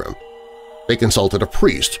his bedroom. They consulted a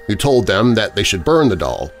priest who told them that they should burn the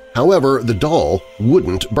doll. However, the doll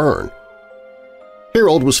wouldn't burn.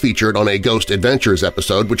 Harold was featured on a Ghost Adventures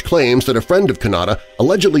episode which claims that a friend of Kanata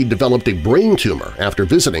allegedly developed a brain tumor after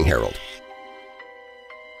visiting Harold.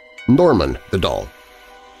 Norman the doll.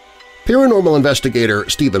 Paranormal investigator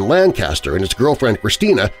Stephen Lancaster and his girlfriend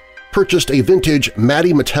Christina purchased a vintage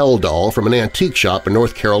Maddie Mattel doll from an antique shop in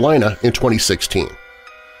North Carolina in 2016.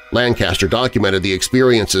 Lancaster documented the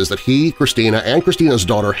experiences that he, Christina, and Christina's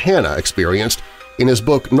daughter Hannah experienced in his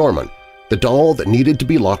book Norman, The Doll That Needed to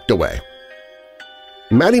Be Locked Away.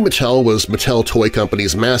 Maddie Mattel was Mattel Toy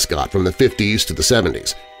Company's mascot from the 50s to the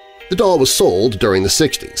 70s. The doll was sold during the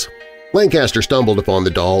 60s. Lancaster stumbled upon the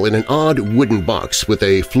doll in an odd wooden box with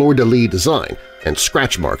a fleur-de-lis design and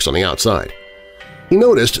scratch marks on the outside. He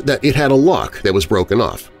noticed that it had a lock that was broken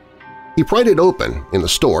off. He pried it open in the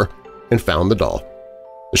store and found the doll.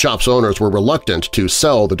 The shop's owners were reluctant to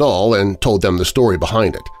sell the doll and told them the story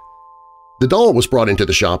behind it. The doll was brought into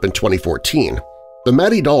the shop in 2014. The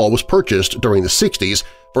Maddie doll was purchased during the 60s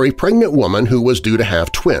for a pregnant woman who was due to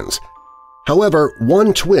have twins. However,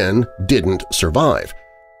 one twin didn't survive.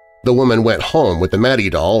 The woman went home with the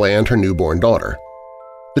Maddie doll and her newborn daughter.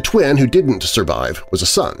 The twin who didn't survive was a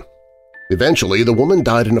son. Eventually, the woman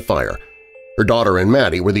died in a fire. Her daughter and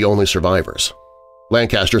Maddie were the only survivors.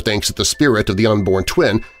 Lancaster thinks that the spirit of the unborn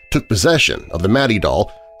twin took possession of the Maddie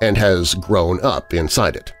doll and has grown up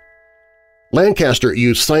inside it. Lancaster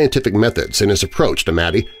used scientific methods in his approach to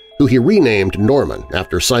Maddie, who he renamed Norman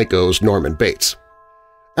after Psycho's Norman Bates.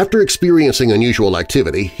 After experiencing unusual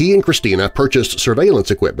activity, he and Christina purchased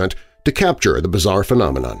surveillance equipment to capture the bizarre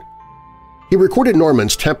phenomenon. He recorded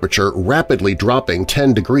Norman's temperature rapidly dropping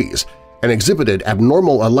 10 degrees and exhibited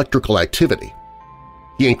abnormal electrical activity.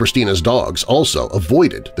 He and Christina's dogs also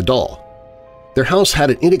avoided the doll. Their house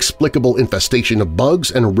had an inexplicable infestation of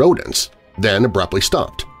bugs and rodents, then abruptly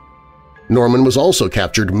stopped. Norman was also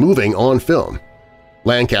captured moving on film.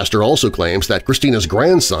 Lancaster also claims that Christina's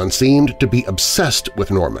grandson seemed to be obsessed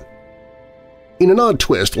with Norman. In an odd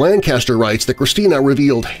twist, Lancaster writes that Christina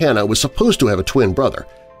revealed Hannah was supposed to have a twin brother.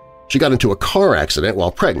 She got into a car accident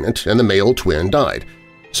while pregnant and the male twin died,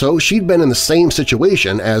 so she'd been in the same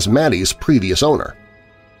situation as Maddie's previous owner.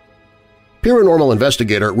 Paranormal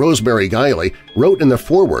investigator Rosemary Guiley wrote in the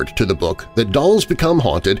foreword to the book that dolls become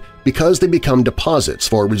haunted because they become deposits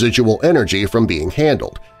for residual energy from being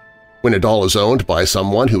handled. When a doll is owned by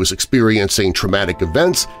someone who is experiencing traumatic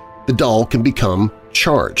events, the doll can become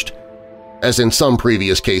charged. As in some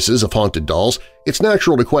previous cases of haunted dolls, it's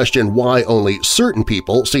natural to question why only certain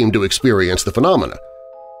people seem to experience the phenomena.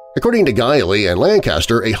 According to Guiley and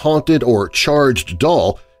Lancaster, a haunted or charged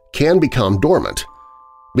doll can become dormant.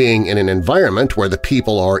 Being in an environment where the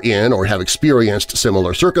people are in or have experienced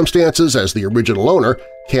similar circumstances as the original owner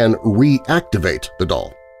can reactivate the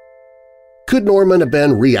doll. Could Norman have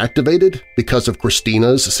been reactivated because of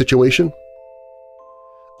Christina's situation?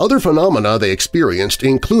 Other phenomena they experienced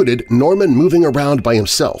included Norman moving around by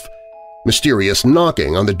himself, mysterious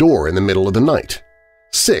knocking on the door in the middle of the night,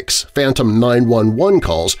 6 phantom 911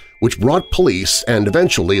 calls which brought police and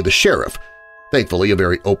eventually the sheriff, thankfully a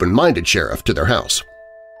very open-minded sheriff, to their house,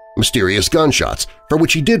 mysterious gunshots for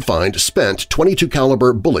which he did find spent .22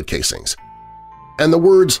 caliber bullet casings, and the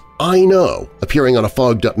words "I know" appearing on a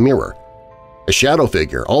fogged-up mirror. A shadow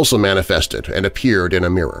figure also manifested and appeared in a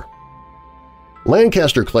mirror.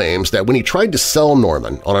 Lancaster claims that when he tried to sell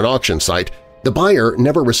Norman on an auction site, the buyer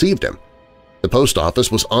never received him. The post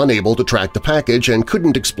office was unable to track the package and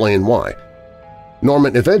couldn't explain why.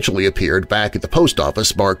 Norman eventually appeared back at the post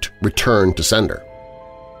office marked "Return to Sender."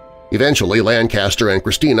 Eventually, Lancaster and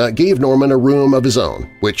Christina gave Norman a room of his own,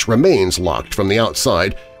 which remains locked from the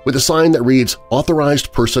outside with a sign that reads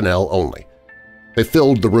 "Authorized Personnel Only." They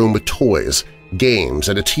filled the room with toys, games,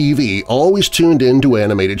 and a TV always tuned in to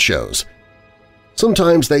animated shows.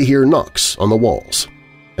 Sometimes they hear knocks on the walls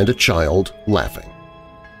and a child laughing.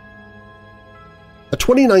 A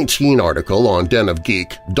 2019 article on Den of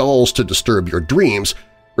Geek, Dolls to Disturb Your Dreams,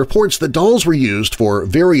 reports that dolls were used for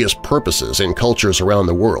various purposes in cultures around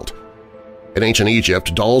the world. In ancient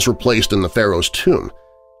Egypt, dolls were placed in the pharaoh's tomb.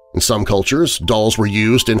 In some cultures, dolls were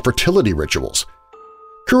used in fertility rituals.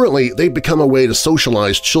 Currently, they've become a way to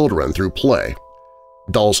socialize children through play.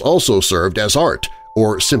 Dolls also served as art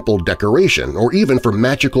or simple decoration or even for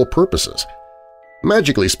magical purposes.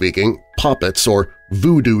 Magically speaking, puppets or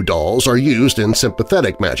voodoo dolls are used in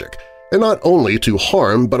sympathetic magic, and not only to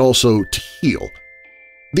harm but also to heal.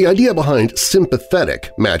 The idea behind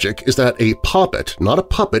sympathetic magic is that a poppet, not a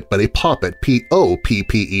puppet but a poppet,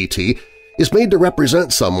 P-O-P-P-E-T, is made to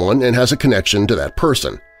represent someone and has a connection to that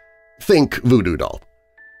person. Think voodoo doll.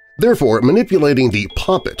 Therefore, manipulating the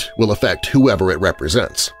poppet will affect whoever it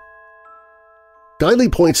represents.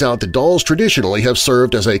 Guiley points out that dolls traditionally have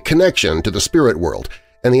served as a connection to the spirit world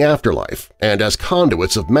and the afterlife and as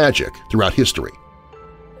conduits of magic throughout history.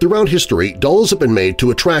 Throughout history, dolls have been made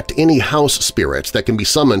to attract any house spirits that can be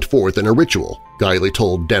summoned forth in a ritual, Guiley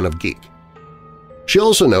told Den of Geek. She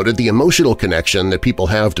also noted the emotional connection that people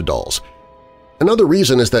have to dolls. Another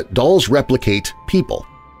reason is that dolls replicate people.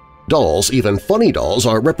 Dolls, even funny dolls,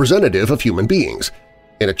 are representative of human beings.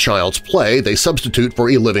 In a child's play, they substitute for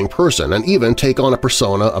a living person and even take on a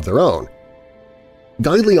persona of their own.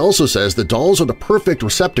 Guiley also says that dolls are the perfect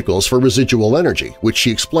receptacles for residual energy, which she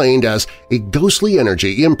explained as a ghostly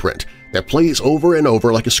energy imprint that plays over and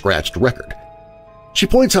over like a scratched record. She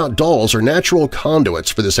points out dolls are natural conduits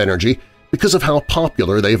for this energy because of how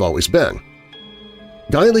popular they've always been.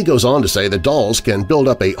 Guiley goes on to say that dolls can build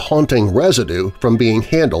up a haunting residue from being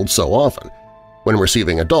handled so often. When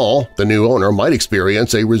receiving a doll, the new owner might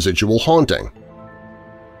experience a residual haunting.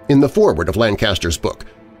 In the foreword of Lancaster's book,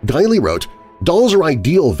 Guiley wrote, "Dolls are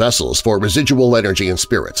ideal vessels for residual energy and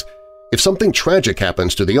spirits. If something tragic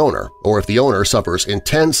happens to the owner, or if the owner suffers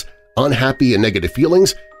intense, unhappy, and negative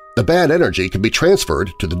feelings, the bad energy can be transferred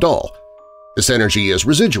to the doll. This energy is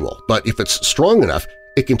residual, but if it's strong enough,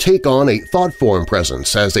 it can take on a thought-form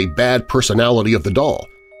presence as a bad personality of the doll."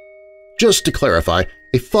 Just to clarify,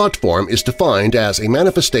 a thought form is defined as a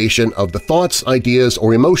manifestation of the thoughts, ideas,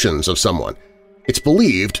 or emotions of someone. It's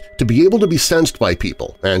believed to be able to be sensed by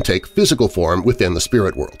people and take physical form within the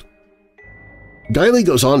spirit world. Guiley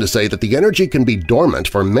goes on to say that the energy can be dormant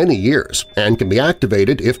for many years and can be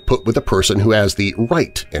activated if put with a person who has the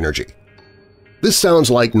right energy. This sounds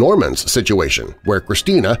like Norman's situation, where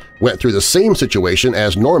Christina went through the same situation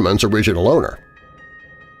as Norman's original owner.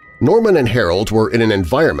 Norman and Harold were in an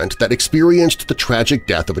environment that experienced the tragic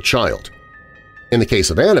death of a child. In the case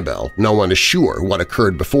of Annabelle, no one is sure what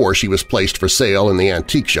occurred before she was placed for sale in the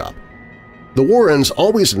antique shop. The Warrens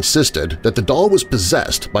always insisted that the doll was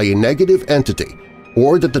possessed by a negative entity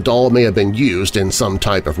or that the doll may have been used in some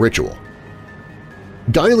type of ritual.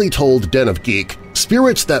 Guiley told Den of Geek,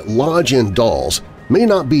 "Spirits that lodge in dolls may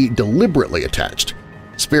not be deliberately attached.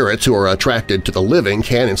 Spirits who are attracted to the living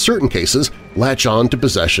can, in certain cases, latch on to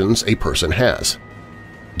possessions a person has.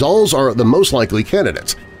 Dolls are the most likely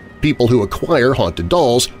candidates. People who acquire haunted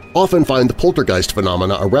dolls often find the poltergeist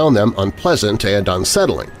phenomena around them unpleasant and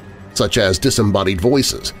unsettling, such as disembodied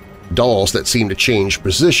voices, dolls that seem to change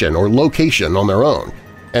position or location on their own,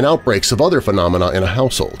 and outbreaks of other phenomena in a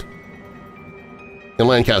household." In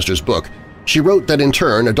Lancaster's book, she wrote that in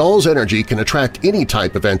turn a doll's energy can attract any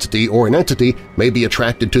type of entity or an entity may be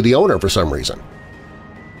attracted to the owner for some reason.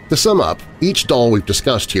 To sum up, each doll we've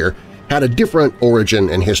discussed here had a different origin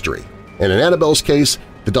and history, and in Annabelle's case,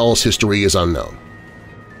 the doll's history is unknown.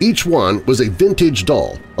 Each one was a vintage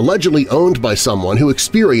doll, allegedly owned by someone who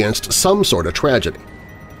experienced some sort of tragedy.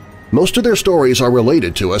 Most of their stories are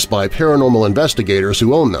related to us by paranormal investigators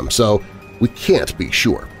who own them, so we can't be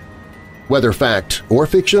sure. Whether fact or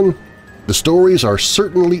fiction, the stories are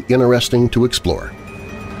certainly interesting to explore.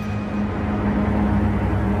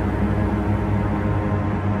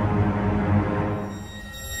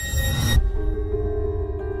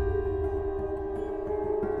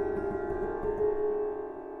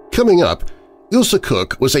 Coming up, Ilse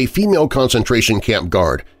Koch was a female concentration camp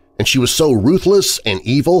guard, and she was so ruthless and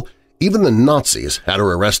evil even the Nazis had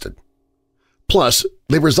her arrested. Plus,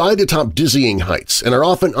 they reside atop dizzying heights and are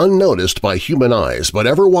often unnoticed by human eyes but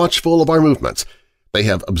ever watchful of our movements. They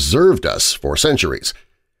have observed us for centuries.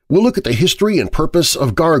 We'll look at the history and purpose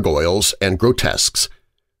of gargoyles and grotesques.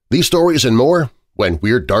 These stories and more when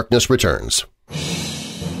Weird Darkness returns.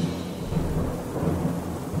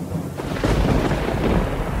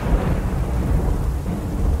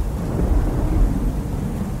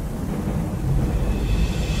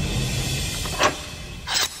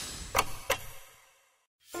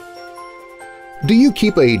 Do you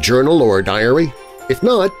keep a journal or a diary? If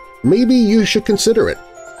not, maybe you should consider it.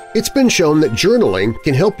 It's been shown that journaling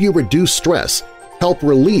can help you reduce stress, help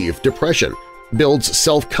relieve depression, builds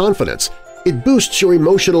self-confidence, It boosts your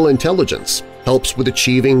emotional intelligence, helps with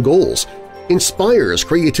achieving goals, inspires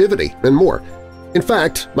creativity, and more. In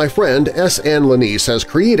fact, my friend S. Ann Lanise has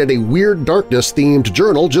created a Weird Darkness-themed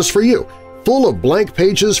journal just for you, full of blank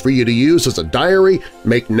pages for you to use as a diary,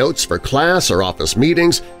 make notes for class or office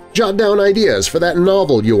meetings, jot down ideas for that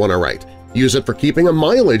novel you want to write, use it for keeping a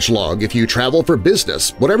mileage log if you travel for business,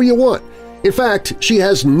 whatever you want. In fact, she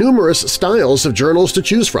has numerous styles of journals to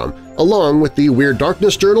choose from. Along with the Weird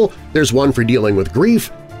Darkness journal, there's one for dealing with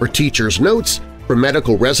grief, for teacher's notes, for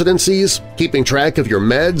medical residencies, keeping track of your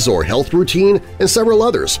meds or health routine, and several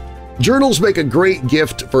others. Journals make a great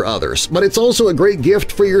gift for others, but it's also a great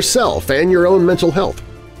gift for yourself and your own mental health.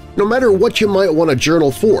 No matter what you might want a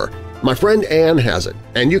journal for, my friend Anne has it,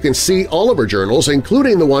 and you can see all of her journals,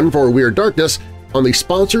 including the one for Weird Darkness, on the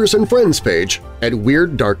Sponsors and Friends page at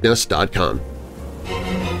WeirdDarkness.com.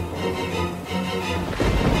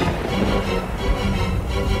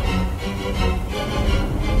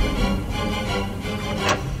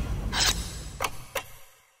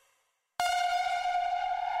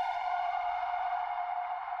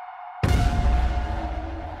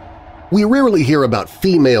 We rarely hear about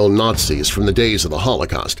female Nazis from the days of the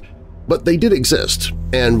Holocaust, but they did exist,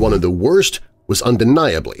 and one of the worst was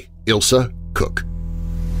undeniably Ilse Koch.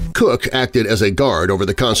 Koch acted as a guard over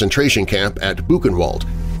the concentration camp at Buchenwald,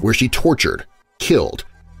 where she tortured, killed,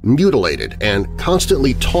 mutilated, and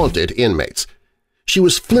constantly taunted inmates. She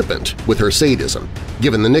was flippant with her sadism,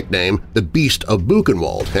 given the nickname the Beast of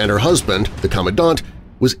Buchenwald, and her husband, the Commandant,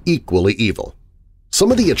 was equally evil.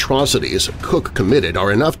 Some of the atrocities Koch committed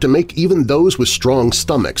are enough to make even those with strong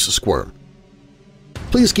stomachs squirm.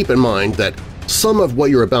 Please keep in mind that some of what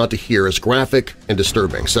you're about to hear is graphic and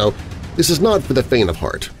disturbing, so this is not for the faint of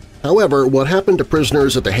heart. However, what happened to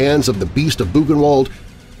prisoners at the hands of the Beast of Buchenwald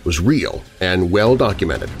was real and well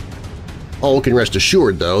documented. All can rest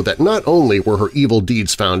assured, though, that not only were her evil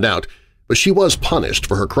deeds found out, but she was punished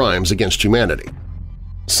for her crimes against humanity.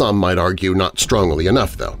 Some might argue not strongly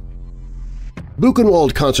enough, though.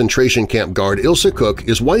 Buchenwald concentration camp guard Ilse Koch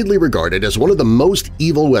is widely regarded as one of the most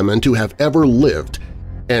evil women to have ever lived,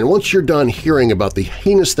 and once you're done hearing about the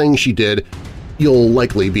heinous things she did, you'll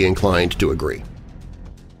likely be inclined to agree.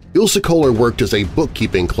 Ilse Koch worked as a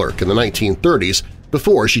bookkeeping clerk in the 1930s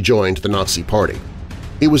before she joined the Nazi Party.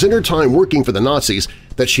 It was in her time working for the Nazis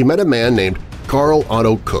that she met a man named Karl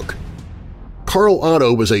Otto Koch. Karl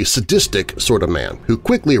Otto was a sadistic sort of man who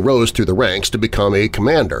quickly rose through the ranks to become a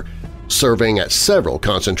commander, serving at several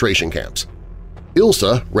concentration camps.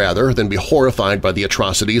 Ilse, rather than be horrified by the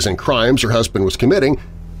atrocities and crimes her husband was committing,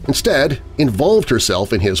 instead involved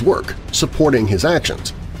herself in his work, supporting his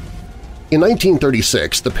actions. In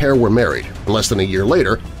 1936, the pair were married, and less than a year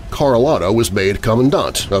later, Karl Otto was made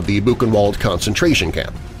commandant of the Buchenwald concentration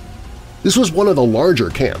camp. This was one of the larger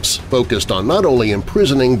camps, focused on not only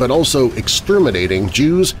imprisoning but also exterminating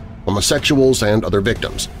Jews, homosexuals, and other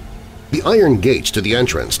victims. The iron gates to the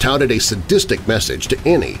entrance touted a sadistic message to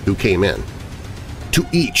any who came in. To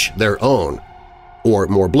each their own, or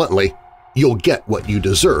more bluntly, "You'll get what you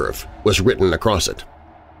deserve," was written across it.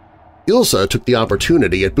 Ilse took the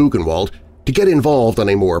opportunity at Buchenwald to get involved on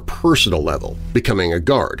a more personal level, becoming a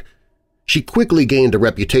guard. She quickly gained a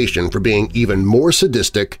reputation for being even more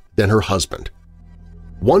sadistic than her husband.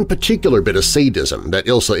 One particular bit of sadism that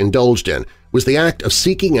Ilse indulged in was the act of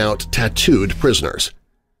seeking out tattooed prisoners.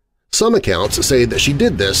 Some accounts say that she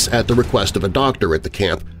did this at the request of a doctor at the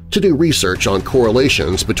camp to do research on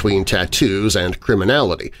correlations between tattoos and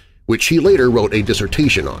criminality, which he later wrote a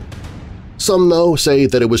dissertation on. Some, though, say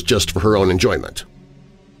that it was just for her own enjoyment.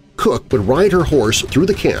 Koch would ride her horse through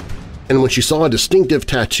the camp, and when she saw a distinctive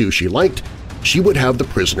tattoo she liked, she would have the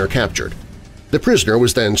prisoner captured. The prisoner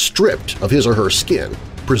was then stripped of his or her skin,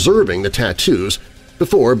 preserving the tattoos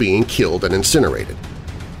before being killed and incinerated.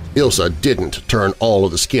 Ilse didn't turn all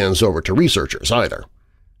of the skins over to researchers either.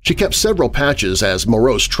 She kept several patches as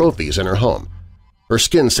morose trophies in her home. Her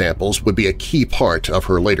skin samples would be a key part of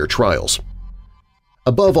her later trials.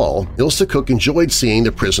 Above all, Ilse Koch enjoyed seeing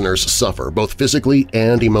the prisoners suffer both physically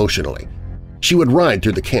and emotionally. She would ride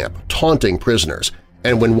through the camp, taunting prisoners,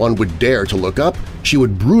 and when one would dare to look up, she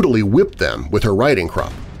would brutally whip them with her riding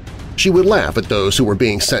crop. She would laugh at those who were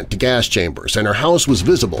being sent to gas chambers, and her house was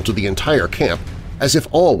visible to the entire camp, as if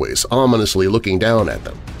always ominously looking down at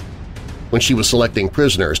them. When she was selecting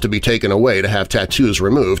prisoners to be taken away to have tattoos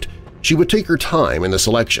removed, she would take her time in the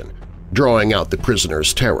selection, drawing out the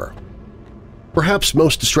prisoner's terror. Perhaps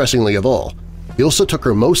most distressingly of all, Ilse took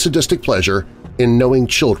her most sadistic pleasure in knowing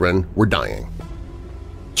children were dying.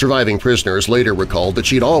 Surviving prisoners later recalled that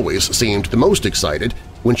she'd always seemed the most excited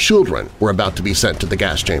when children were about to be sent to the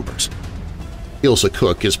gas chambers. Ilse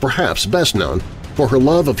Koch is perhaps best known for her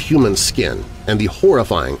love of human skin and the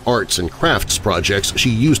horrifying arts and crafts projects she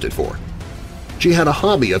used it for. She had a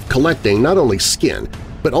hobby of collecting not only skin,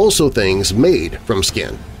 but also things made from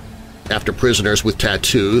skin. After prisoners with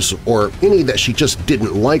tattoos or any that she just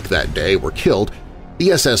didn't like that day were killed,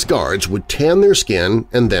 the SS guards would tan their skin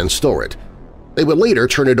and then store it. They would later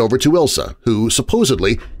turn it over to Ilse, who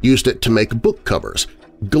supposedly used it to make book covers,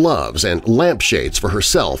 gloves, and lampshades for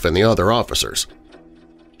herself and the other officers.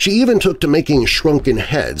 She even took to making shrunken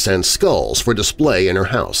heads and skulls for display in her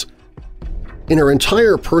house. In her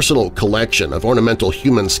entire personal collection of ornamental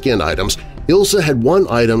human skin items, Ilse had one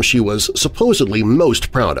item she was supposedly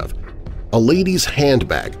most proud of – a lady's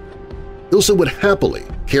handbag. Ilse would happily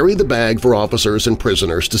carry the bag for officers and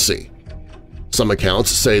prisoners to see. Some accounts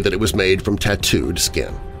say that it was made from tattooed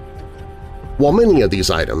skin. While many of these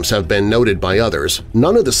items have been noted by others,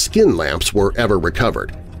 none of the skin lamps were ever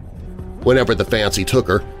recovered. Whenever the fancy took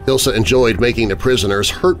her, Ilse enjoyed making the prisoners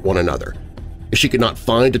hurt one another. If she could not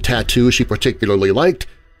find a tattoo she particularly liked,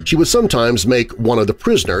 she would sometimes make one of the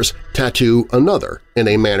prisoners tattoo another in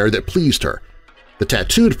a manner that pleased her. The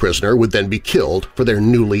tattooed prisoner would then be killed for their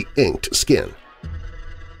newly inked skin.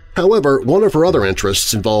 However, one of her other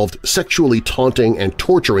interests involved sexually taunting and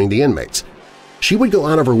torturing the inmates. She would go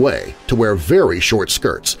out of her way to wear very short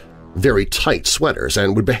skirts, very tight sweaters,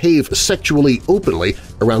 and would behave sexually openly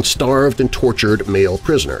around starved and tortured male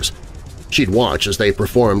prisoners. She'd watch as they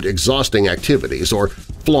performed exhausting activities or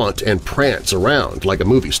flaunt and prance around like a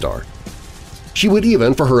movie star. She would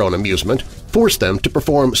even, for her own amusement, force them to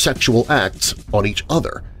perform sexual acts on each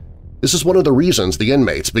other. This is one of the reasons the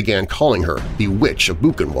inmates began calling her the Witch of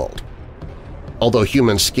Buchenwald. Although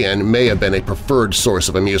human skin may have been a preferred source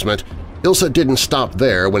of amusement, Ilse didn't stop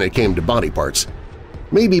there when it came to body parts.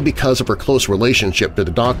 Maybe because of her close relationship to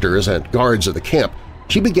the doctors and guards of the camp,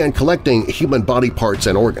 she began collecting human body parts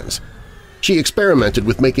and organs. She experimented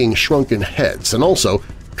with making shrunken heads and also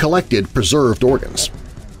collected preserved organs.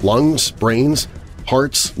 Lungs, brains,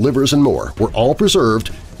 hearts, livers, and more were all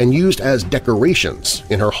preserved and used as decorations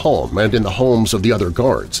in her home and in the homes of the other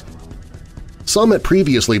guards. Some had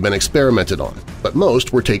previously been experimented on, but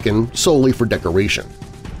most were taken solely for decoration.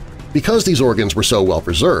 Because these organs were so well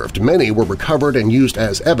preserved, many were recovered and used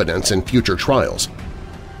as evidence in future trials.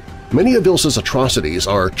 Many of Ilse's atrocities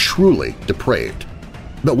are truly depraved,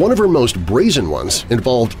 but one of her most brazen ones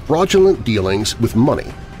involved fraudulent dealings with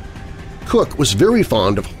money. Koch was very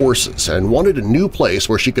fond of horses and wanted a new place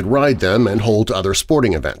where she could ride them and hold other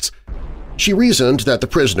sporting events. She reasoned that the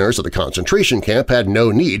prisoners of the concentration camp had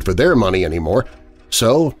no need for their money anymore,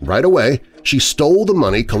 so right away she stole the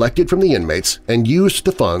money collected from the inmates and used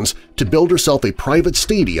the funds to build herself a private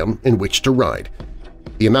stadium in which to ride.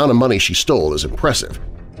 The amount of money she stole is impressive.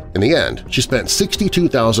 In the end, she spent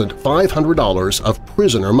 $62,500 of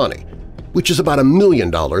prisoner money, which is about $1 million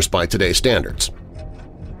by today's standards.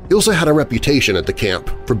 Ilse had a reputation at the camp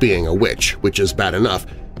for being a witch, which is bad enough,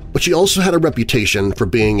 but she also had a reputation for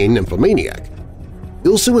being a nymphomaniac.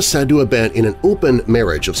 Ilse was said to have been in an open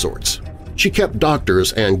marriage of sorts. She kept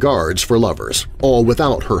doctors and guards for lovers, all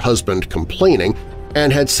without her husband complaining,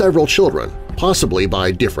 and had several children, possibly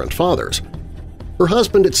by different fathers. Her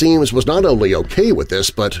husband, it seems, was not only okay with this,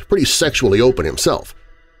 but pretty sexually open himself.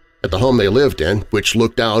 At the home they lived in, which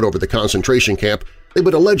looked out over the concentration camp, they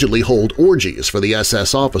would allegedly hold orgies for the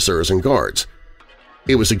SS officers and guards.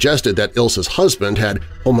 It was suggested that Ilse's husband had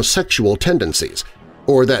homosexual tendencies,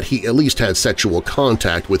 or that he at least had sexual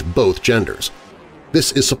contact with both genders.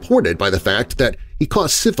 This is supported by the fact that he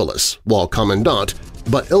caught syphilis while commandant,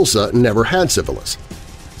 but Ilse never had syphilis.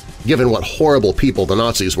 Given what horrible people the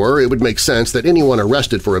Nazis were, it would make sense that anyone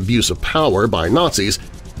arrested for abuse of power by Nazis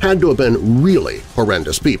had to have been really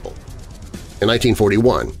horrendous people. In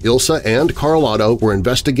 1941, Ilse and Karl Otto were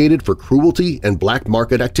investigated for cruelty and black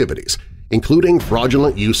market activities, including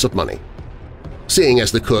fraudulent use of money. Seeing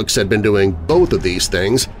as the Kochs had been doing both of these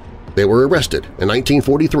things, they were arrested in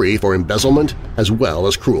 1943 for embezzlement as well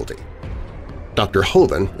as cruelty. Dr.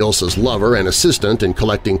 Hoven, Ilse's lover and assistant in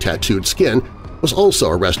collecting tattooed skin, was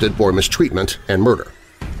also arrested for mistreatment and murder.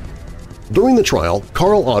 During the trial,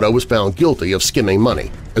 Karl Otto was found guilty of skimming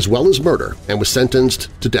money, as well as murder, and was sentenced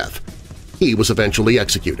to death. He was eventually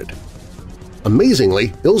executed.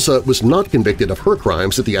 Amazingly, Ilse was not convicted of her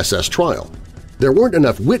crimes at the SS trial. There weren't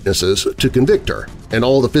enough witnesses to convict her, and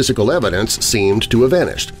all the physical evidence seemed to have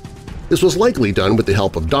vanished. This was likely done with the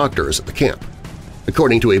help of doctors at the camp.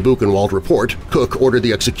 According to a Buchenwald report, Koch ordered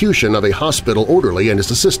the execution of a hospital orderly and his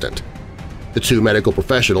assistant. The two medical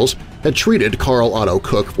professionals had treated Karl Otto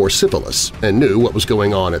Koch for syphilis and knew what was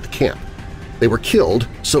going on at the camp. They were killed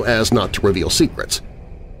so as not to reveal secrets.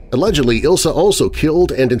 Allegedly, Ilse also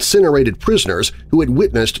killed and incinerated prisoners who had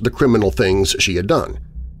witnessed the criminal things she had done.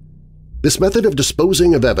 This method of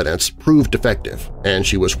disposing of evidence proved effective, and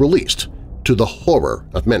she was released, to the horror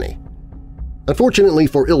of many. Unfortunately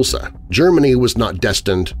for Ilse, Germany was not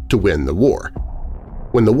destined to win the war.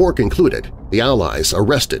 When the war concluded, the Allies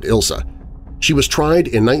arrested Ilse. She was tried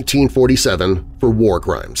in 1947 for war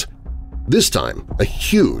crimes. This time, a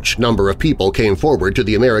huge number of people came forward to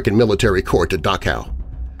the American military court at Dachau.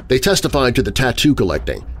 They testified to the tattoo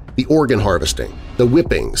collecting, the organ harvesting, the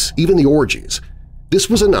whippings, even the orgies. This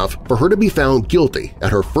was enough for her to be found guilty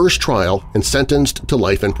at her first trial and sentenced to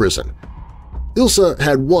life in prison. Ilse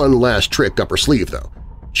had one last trick up her sleeve, though.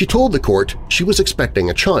 She told the court she was expecting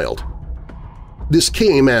a child. This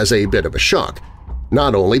came as a bit of a shock,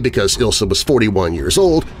 not only because Ilse was 41 years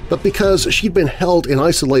old, but because she'd been held in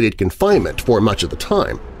isolated confinement for much of the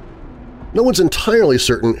time. No one's entirely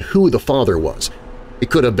certain who the father was. It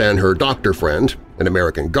could have been her doctor friend, an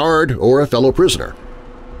American guard, or a fellow prisoner.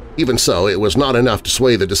 Even so, it was not enough to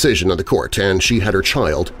sway the decision of the court, and she had her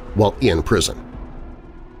child while in prison.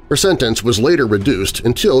 Her sentence was later reduced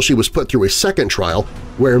until she was put through a second trial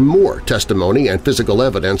where more testimony and physical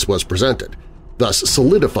evidence was presented, thus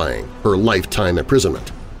solidifying her lifetime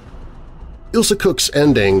imprisonment. Ilse Koch's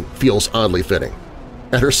ending feels oddly fitting.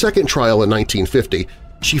 At her second trial in 1950,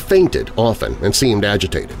 she fainted often and seemed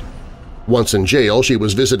agitated. Once in jail, she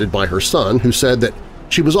was visited by her son, who said that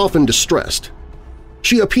she was often distressed.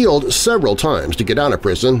 She appealed several times to get out of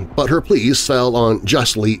prison, but her pleas fell on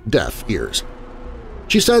justly deaf ears.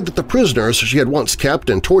 She said that the prisoners she had once kept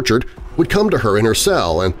and tortured would come to her in her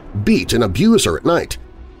cell and beat and abuse her at night.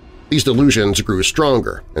 These delusions grew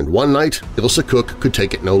stronger, and one night Ilse Koch could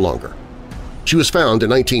take it no longer. She was found in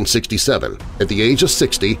 1967, at the age of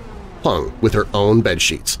 60, hung with her own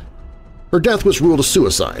bedsheets. Her death was ruled a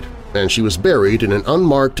suicide, and she was buried in an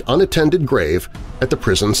unmarked, unattended grave at the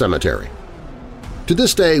prison cemetery. To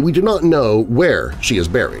this day, we do not know where she is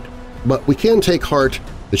buried, but we can take heart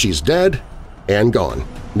that she's dead and gone,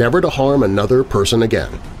 never to harm another person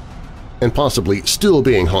again, and possibly still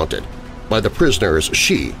being haunted by the prisoners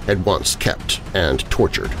she had once kept and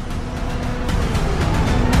tortured.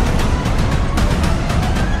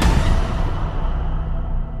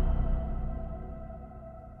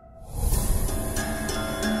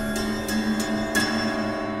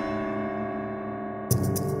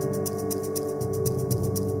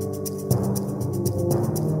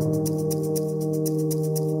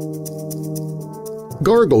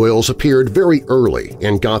 Gargoyles appeared very early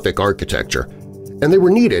in Gothic architecture, and they were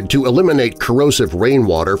needed to eliminate corrosive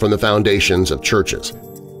rainwater from the foundations of churches.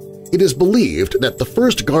 It is believed that the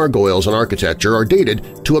first gargoyles in architecture are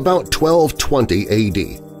dated to about 1220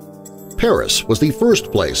 AD. Paris was the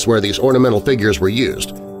first place where these ornamental figures were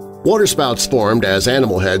used. Waterspouts formed as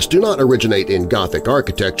animal heads do not originate in Gothic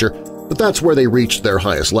architecture, but that's where they reached their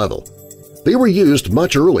highest level. They were used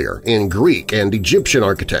much earlier in Greek and Egyptian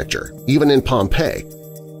architecture, even in Pompeii.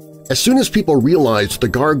 As soon as people realized the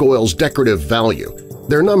gargoyles' decorative value,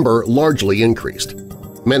 their number largely increased.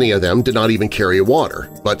 Many of them did not even carry water,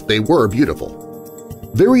 but they were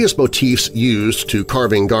beautiful. Various motifs used to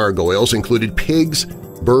carving gargoyles included pigs,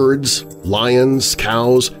 birds, lions,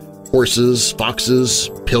 cows, horses, foxes,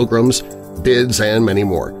 pilgrims, bids, and many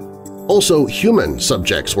more. Also, human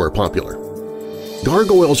subjects were popular.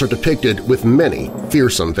 Gargoyles are depicted with many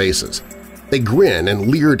fearsome faces. They grin and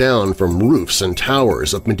leer down from roofs and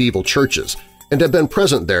towers of medieval churches and have been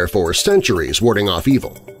present there for centuries warding off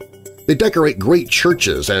evil. They decorate great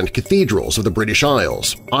churches and cathedrals of the British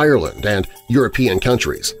Isles, Ireland, and European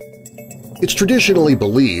countries. It's traditionally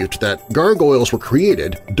believed that gargoyles were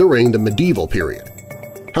created during the medieval period.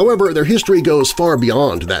 However, their history goes far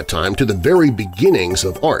beyond that time to the very beginnings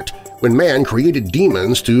of art, when man created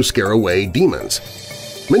demons to scare away demons.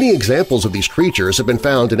 Many examples of these creatures have been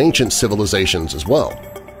found in ancient civilizations as well.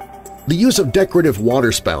 The use of decorative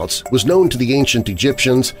waterspouts was known to the ancient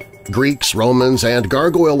Egyptians, Greeks, Romans, and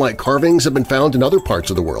gargoyle-like carvings have been found in other parts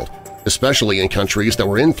of the world, especially in countries that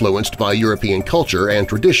were influenced by European culture and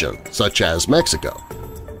tradition, such as Mexico.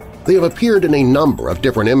 They have appeared in a number of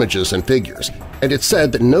different images and figures, and it's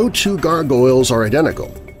said that no two gargoyles are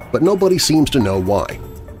identical, but nobody seems to know why.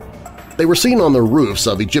 They were seen on the roofs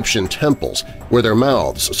of Egyptian temples, where their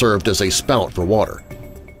mouths served as a spout for water.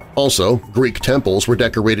 Also, Greek temples were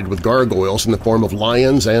decorated with gargoyles in the form of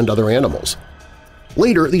lions and other animals.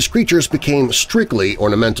 Later, these creatures became strictly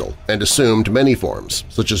ornamental and assumed many forms,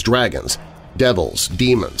 such as dragons, devils,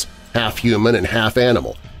 demons, half-human and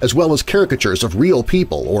half-animal, as well as caricatures of real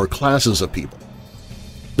people or classes of people.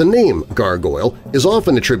 The name gargoyle is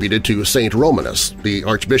often attributed to Saint Romanus, the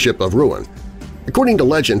Archbishop of Rouen. According to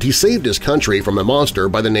legend, he saved his country from a monster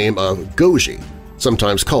by the name of Goji,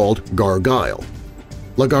 sometimes called Gargoyle.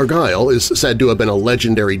 La Gargoyle is said to have been a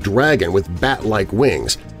legendary dragon with bat-like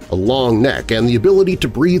wings, a long neck, and the ability to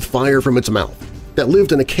breathe fire from its mouth, that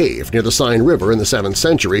lived in a cave near the Seine River in the 7th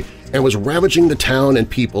century and was ravaging the town and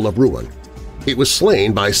people of Rouen. It was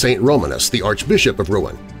slain by Saint Romanus, the Archbishop of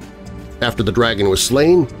Rouen. After the dragon was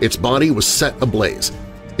slain, its body was set ablaze.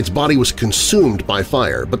 Its body was consumed by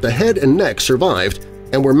fire, but the head and neck survived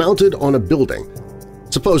and were mounted on a building.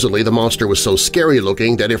 Supposedly, the monster was so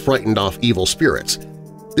scary-looking that it frightened off evil spirits.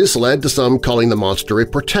 This led to some calling the monster a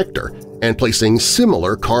protector and placing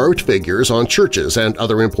similar carved figures on churches and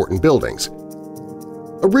other important buildings.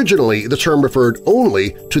 Originally, the term referred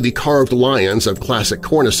only to the carved lions of classic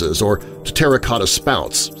cornices or to terracotta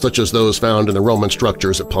spouts, such as those found in the Roman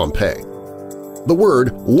structures at Pompeii. The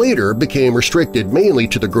word later became restricted mainly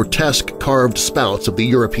to the grotesque carved spouts of the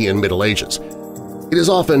European Middle Ages. It is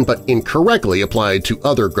often but incorrectly applied to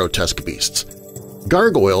other grotesque beasts.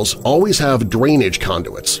 Gargoyles always have drainage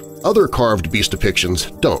conduits. Other carved beast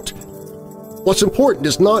depictions don't. What's important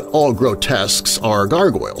is not all grotesques are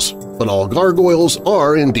gargoyles, but all gargoyles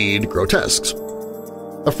are indeed grotesques.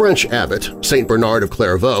 A French abbot, Saint Bernard of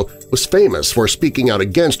Clairvaux, was famous for speaking out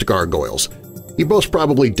against gargoyles. He most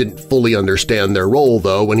probably didn't fully understand their role,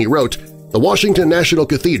 though, when he wrote, "The Washington National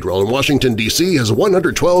Cathedral in Washington, D.C. has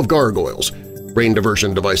 112 gargoyles, brain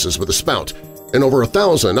diversion devices with a spout, and over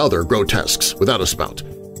 1,000 other grotesques without a spout.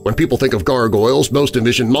 When people think of gargoyles, most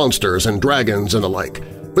envision monsters and dragons and the like,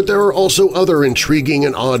 but there are also other intriguing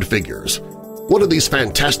and odd figures. What are these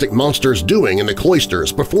fantastic monsters doing in the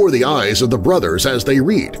cloisters before the eyes of the brothers as they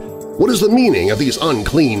read? What is the meaning of these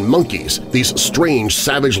unclean monkeys, these strange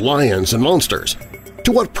savage lions and monsters?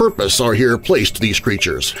 To what purpose are here placed these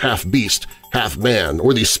creatures, half beast, half man,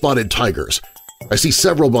 or these spotted tigers? I see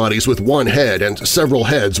several bodies with one head and several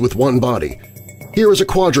heads with one body. Here is a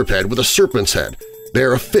quadruped with a serpent's head.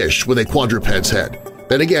 There a fish with a quadruped's head.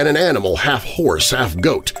 Then again an animal half horse, half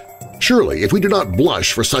goat. Surely, if we do not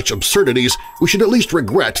blush for such absurdities, we should at least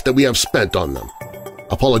regret that we have spent on them."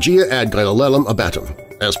 Apologia ad Galileum Abbatum,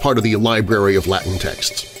 as part of the Library of Latin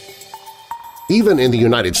Texts. Even in the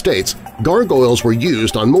United States, gargoyles were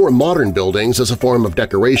used on more modern buildings as a form of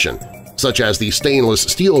decoration, such as the stainless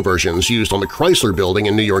steel versions used on the Chrysler Building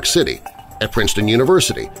in New York City, at Princeton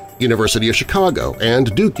University, University of Chicago,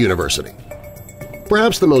 and Duke University.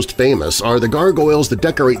 Perhaps the most famous are the gargoyles that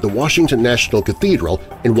decorate the Washington National Cathedral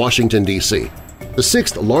in Washington, D.C., the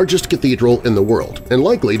 6th largest cathedral in the world and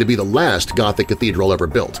likely to be the last Gothic cathedral ever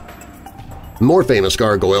built. More famous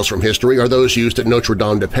gargoyles from history are those used at Notre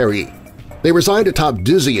Dame de Paris. They reside atop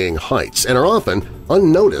dizzying heights and are often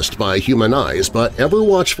unnoticed by human eyes but ever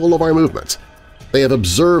watchful of our movements. They have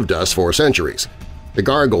observed us for centuries. The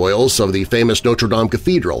gargoyles of the famous Notre Dame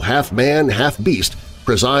Cathedral, half man, half beast,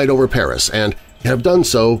 preside over Paris and have done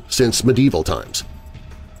so since medieval times.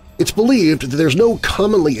 It's believed that there's no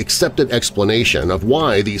commonly accepted explanation of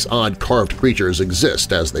why these odd carved creatures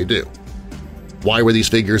exist as they do. Why were these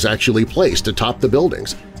figures actually placed atop the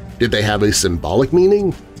buildings? Did they have a symbolic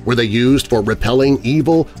meaning? Were they used for repelling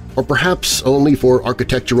evil, or perhaps only for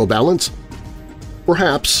architectural balance?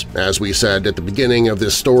 Perhaps, as we said at the beginning of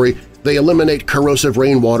this story, they eliminate corrosive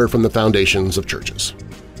rainwater from the foundations of churches.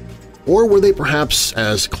 Or were they perhaps,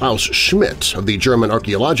 as Klaus Schmidt of the German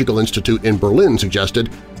Archaeological Institute in Berlin suggested,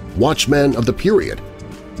 watchmen of the period,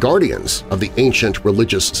 guardians of the ancient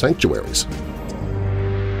religious sanctuaries?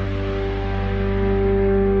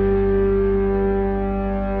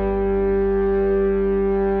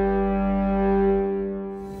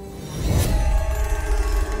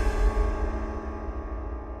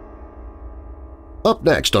 Up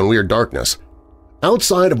next on Weird Darkness,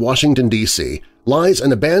 outside of Washington, D.C., lies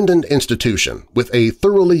an abandoned institution with a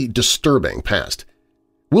thoroughly disturbing past.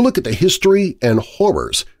 We'll look at the history and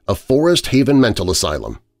horrors of Forest Haven Mental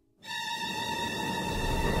Asylum.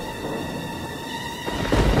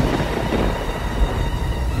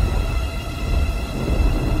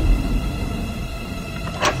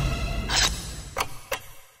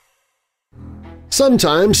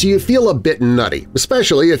 Sometimes you feel a bit nutty,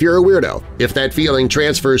 especially if you're a weirdo. If that feeling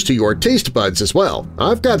transfers to your taste buds as well,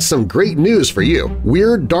 I've got some great news for you.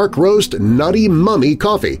 Weird Dark Roast Nutty Mummy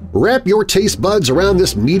Coffee. Wrap your taste buds around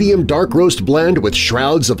this medium dark roast blend with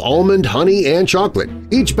shrouds of almond, honey, and chocolate.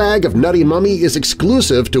 Each bag of Nutty Mummy is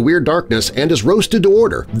exclusive to Weird Darkness and is roasted to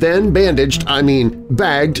order, then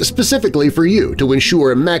bagged specifically for you to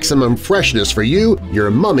ensure maximum freshness for you,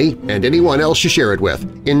 your mummy, and anyone else you share it with.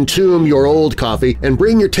 Entomb your old coffee coffee and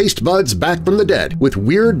bring your taste buds back from the dead with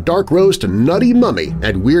Weird Dark Roast Nutty Mummy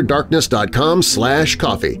at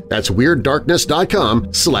WeirdDarkness.com/coffee. That's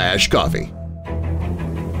WeirdDarkness.com/coffee.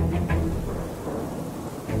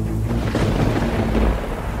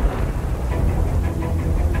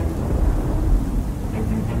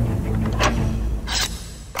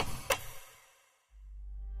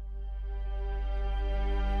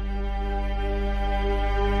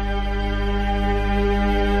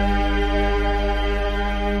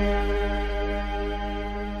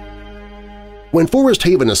 When Forest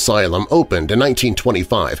Haven Asylum opened in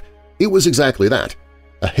 1925, it was exactly that,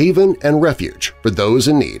 a haven and refuge for those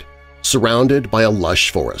in need, surrounded by a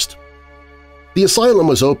lush forest. The asylum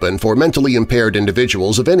was open for mentally impaired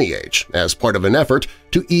individuals of any age as part of an effort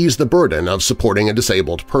to ease the burden of supporting a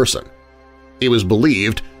disabled person. It was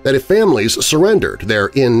believed that if families surrendered their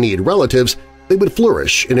in-need relatives, they would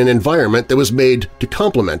flourish in an environment that was made to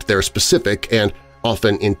complement their specific and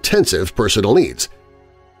often intensive personal needs.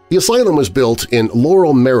 The asylum was built in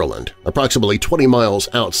Laurel, Maryland, approximately 20 miles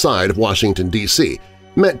outside of Washington, D.C.,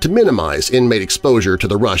 meant to minimize inmate exposure to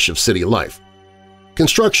the rush of city life.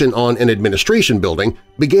 Construction on an administration building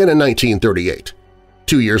began in 1938.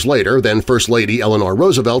 2 years later, then First Lady Eleanor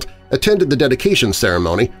Roosevelt attended the dedication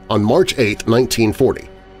ceremony on March 8, 1940.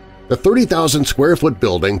 The 30,000-square-foot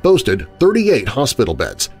building boasted 38 hospital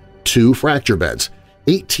beds, 2 fracture beds,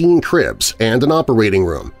 18 cribs and an operating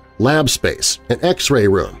room, lab space, an X-ray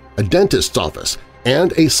room, a dentist's office,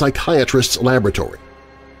 and a psychiatrist's laboratory.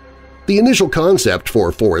 The initial concept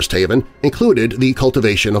for Forest Haven included the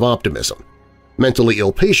cultivation of optimism. Mentally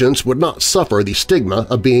ill patients would not suffer the stigma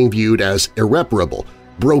of being viewed as irreparable,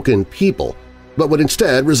 broken people, but would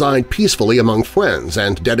instead reside peacefully among friends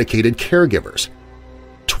and dedicated caregivers.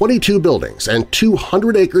 22 buildings and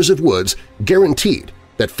 200 acres of woods guaranteed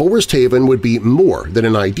that Forest Haven would be more than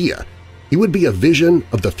an idea. It would be a vision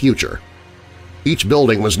of the future. Each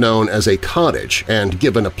building was known as a cottage and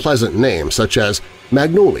given a pleasant name such as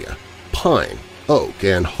Magnolia, Pine, Oak,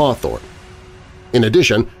 and Hawthorn. In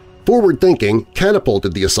addition, forward-thinking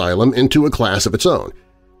catapulted the asylum into a class of its own.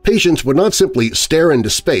 Patients would not simply stare into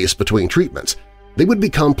space between treatments, they would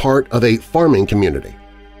become part of a farming community.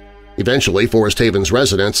 Eventually, Forest Haven's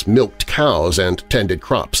residents milked cows and tended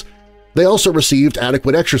crops. They also received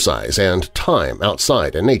adequate exercise and time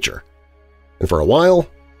outside in nature. And for a while,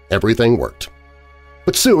 everything worked.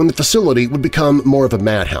 But soon the facility would become more of a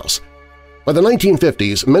madhouse. By the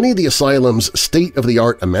 1950s, many of the asylum's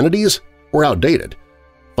state-of-the-art amenities were outdated.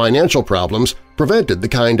 Financial problems prevented the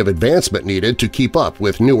kind of advancement needed to keep up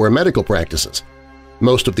with newer medical practices.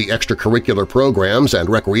 Most of the extracurricular programs and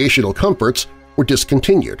recreational comforts were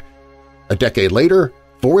discontinued. A decade later,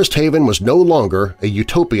 Forest Haven was no longer a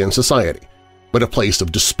utopian society, but a place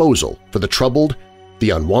of disposal for the troubled, the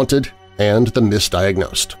unwanted, and the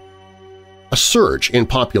misdiagnosed. A surge in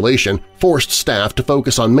population forced staff to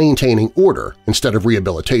focus on maintaining order instead of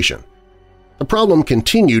rehabilitation. The problem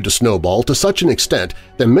continued to snowball to such an extent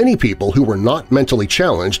that many people who were not mentally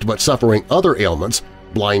challenged but suffering other ailments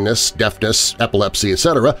 – blindness, deafness, epilepsy,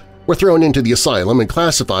 etc. – were thrown into the asylum and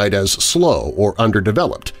classified as slow or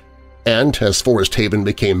underdeveloped. And as Forest Haven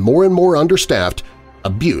became more and more understaffed,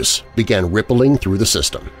 abuse began rippling through the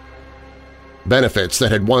system. Benefits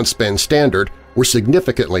that had once been standard were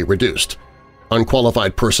significantly reduced.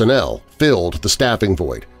 Unqualified personnel filled the staffing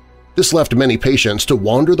void. This left many patients to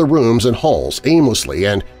wander the rooms and halls aimlessly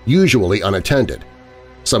and usually unattended.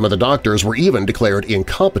 Some of the doctors were even declared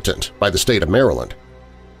incompetent by the state of Maryland.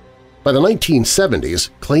 By the 1970s,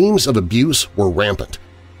 claims of abuse were rampant.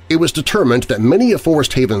 It was determined that many of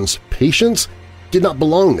Forest Haven's patients did not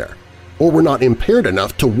belong there or were not impaired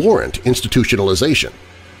enough to warrant institutionalization.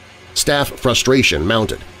 Staff frustration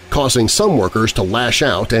mounted, causing some workers to lash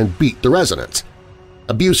out and beat the residents.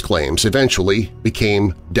 Abuse claims eventually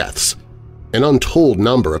became deaths. An untold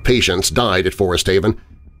number of patients died at Forest Haven.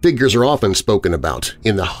 Figures are often spoken about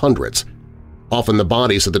in the hundreds. Often the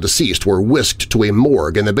bodies of the deceased were whisked to a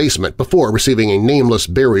morgue in the basement before receiving a nameless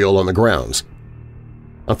burial on the grounds.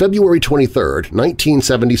 On February 23,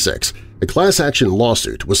 1976, a class-action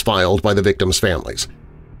lawsuit was filed by the victims' families.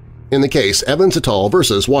 In the case Evans et al.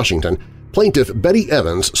 Versus Washington, plaintiff Betty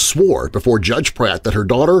Evans swore before Judge Pratt that her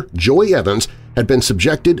daughter, Joy Evans, had been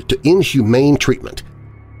subjected to inhumane treatment.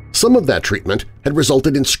 Some of that treatment had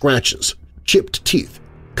resulted in scratches, chipped teeth,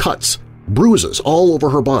 cuts, bruises all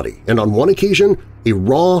over her body, and on one occasion a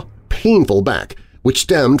raw, painful back which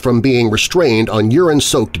stemmed from being restrained on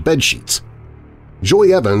urine-soaked bedsheets.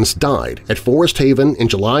 Joy Evans died at Forest Haven in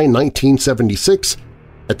July 1976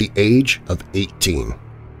 at the age of 18.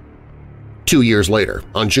 2 years later,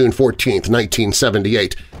 on June 14,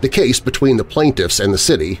 1978, the case between the plaintiffs and the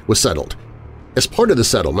city was settled. As part of the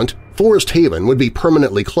settlement, Forest Haven would be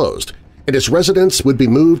permanently closed, and its residents would be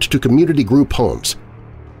moved to community group homes.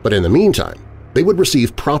 But in the meantime, they would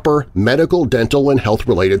receive proper medical, dental, and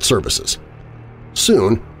health-related services.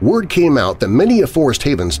 Soon, word came out that many of Forest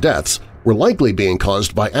Haven's deaths were likely being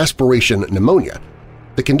caused by aspiration pneumonia.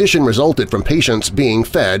 The condition resulted from patients being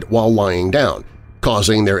fed while lying down,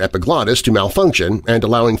 causing their epiglottis to malfunction and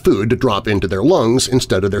allowing food to drop into their lungs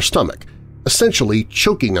instead of their stomach, essentially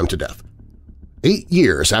choking them to death. 8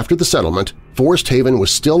 years after the settlement, Forest Haven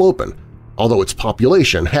was still open, although its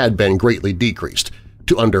population had been greatly decreased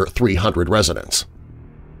to under 300 residents.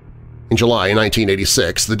 In July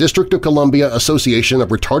 1986, the District of Columbia Association of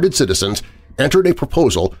Retarded Citizens entered a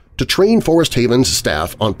proposal to train Forest Haven's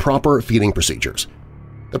staff on proper feeding procedures.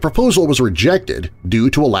 The proposal was rejected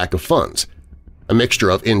due to a lack of funds. A mixture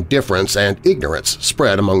of indifference and ignorance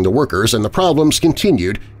spread among the workers, and the problems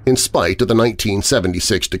continued in spite of the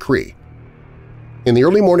 1976 decree. In the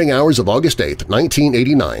early morning hours of August 8,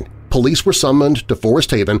 1989, police were summoned to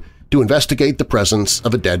Forest Haven to investigate the presence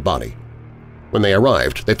of a dead body. When they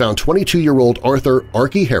arrived, they found 22-year-old Arthur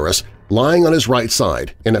 "Arky" Harris lying on his right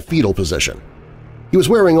side in a fetal position. He was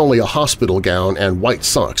wearing only a hospital gown and white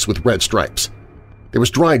socks with red stripes. There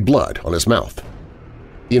was dried blood on his mouth.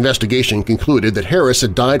 The investigation concluded that Harris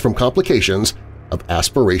had died from complications of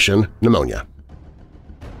aspiration pneumonia.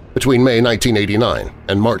 Between May 1989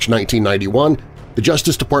 and March 1991, the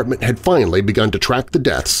Justice Department had finally begun to track the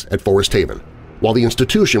deaths at Forest Haven, while the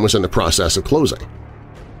institution was in the process of closing.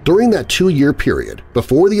 During that 2-year period,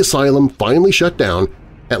 before the asylum finally shut down,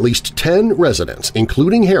 at least 10 residents,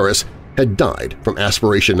 including Harris, had died from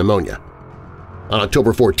aspiration pneumonia. On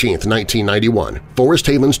October 14, 1991, Forest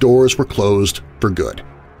Haven's doors were closed for good.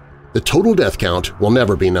 The total death count will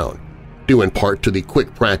never be known, due in part to the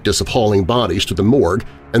quick practice of hauling bodies to the morgue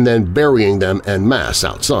and then burying them en masse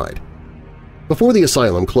outside. Before the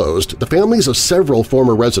asylum closed, the families of several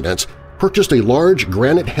former residents purchased a large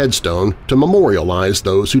granite headstone to memorialize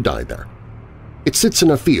those who died there. It sits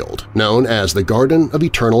in a field known as the Garden of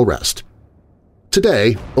Eternal Rest.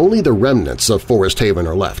 Today, only the remnants of Forest Haven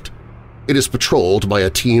are left. It is patrolled by a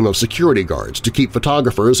team of security guards to keep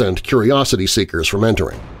photographers and curiosity seekers from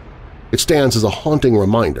entering. It stands as a haunting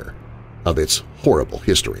reminder of its horrible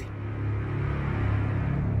history.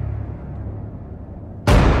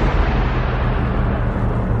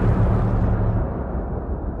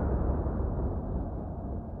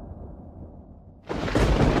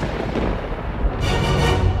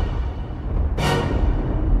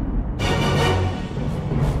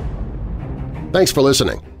 Thanks for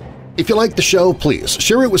listening. If you like the show, please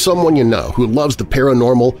share it with someone you know who loves the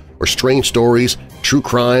paranormal or strange stories, true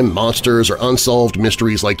crime, monsters, or unsolved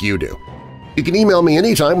mysteries like you do. You can email me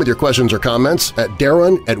anytime with your questions or comments at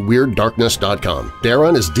darren@weirddarkness.com.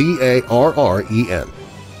 Darren is D-A-R-R-E-N.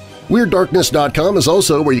 WeirdDarkness.com is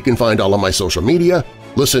also where you can find all of my social media,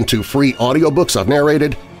 listen to free audiobooks I've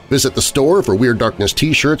narrated, visit the store for Weird Darkness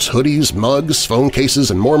t-shirts, hoodies, mugs, phone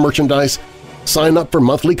cases, and more merchandise, sign up for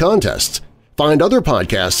monthly contests, find other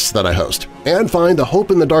podcasts that I host, and find the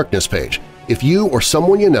Hope in the Darkness page if you or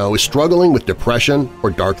someone you know is struggling with depression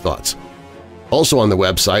or dark thoughts. Also on the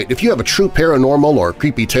website, if you have a true paranormal or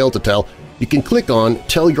creepy tale to tell, you can click on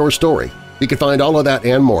Tell Your Story. You can find all of that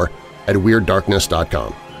and more at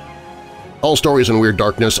WeirdDarkness.com. All stories in Weird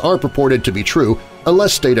Darkness are purported to be true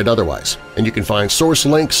unless stated otherwise, and you can find source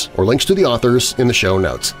links or links to the authors in the show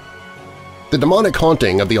notes. The Demonic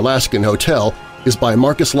Haunting of the Alaskan Hotel is by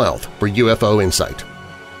Marcus Louth for UFO Insight.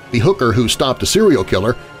 The Hooker Who Stopped a Serial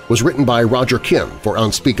Killer was written by Roger Kim for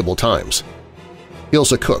Unspeakable Times.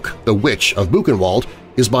 Ilse Koch, The Witch of Buchenwald,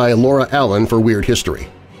 is by Laura Allen for Weird History.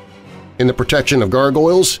 In the Protection of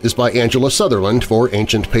Gargoyles is by Angela Sutherland for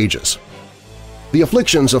Ancient Pages. The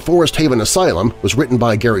Afflictions of Forest Haven Asylum was written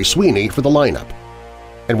by Gary Sweeney for The Lineup.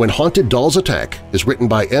 And When Haunted Dolls Attack is written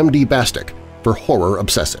by M.D. Bastick for Horror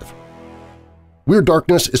Obsessive. Weird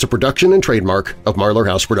Darkness is a production and trademark of Marlar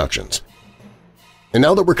House Productions. And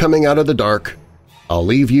now that we're coming out of the dark, I'll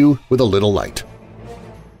leave you with a little light.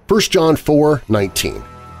 1 John 4:19.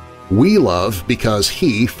 We love because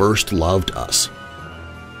He first loved us.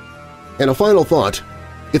 And a final thought,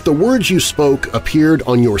 if the words you spoke appeared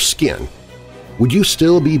on your skin, would you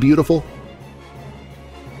still be beautiful?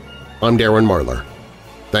 I'm Darren Marlar.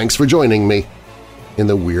 Thanks for joining me in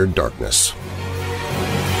the Weird Darkness.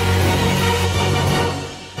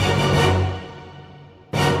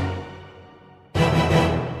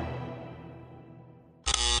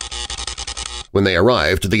 When they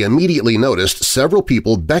arrived, they immediately noticed several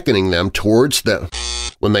people beckoning them towards them.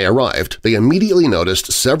 When they arrived, they immediately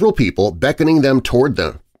noticed several people beckoning them toward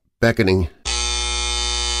them.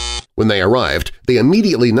 When they arrived, they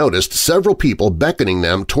immediately noticed several people beckoning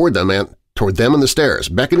them toward them and toward them in the stairs,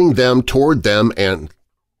 beckoning them towards them and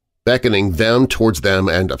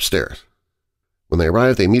upstairs. When they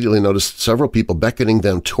arrived, they immediately noticed several people beckoning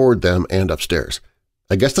them toward them and upstairs.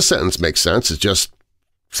 I guess the sentence makes sense. It just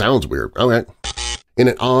sounds weird. Okay. In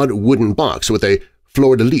an odd wooden box with a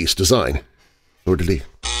fleur-de-lis design. Fleur-de-lis.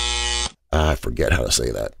 I forget how to say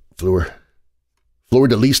that.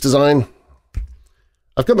 Fleur-de-lis design?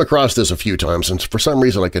 I've come across this a few times, and for some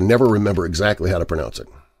reason I can never remember exactly how to pronounce it.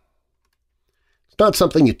 It's not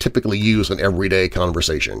something you typically use in everyday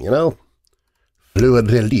conversation, you know?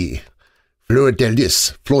 Fleur-de-lis.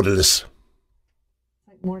 Fleur-de-lis. Fleur-de-lis.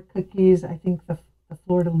 Like more cookies, I think the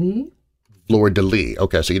fleur-de-lis. Fleur-de-lis.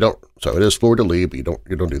 Okay, so it is fleur-de-lis, but you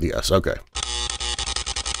don't do the S. Okay.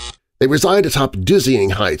 They reside atop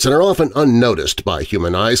dizzying heights and are often unnoticed by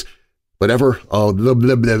human eyes, I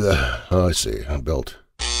see, I'm built.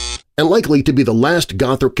 And likely to be the last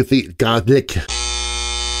Gothic.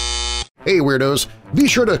 Hey Weirdos! Be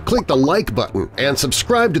sure to click the like button and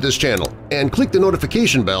subscribe to this channel, and click the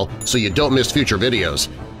notification bell so you don't miss future videos.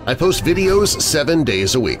 I post videos 7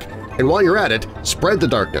 days a week. And while you're at it, spread the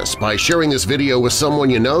darkness by sharing this video with someone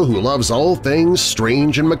you know who loves all things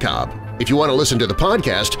strange and macabre. If you want to listen to the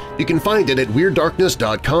podcast, you can find it at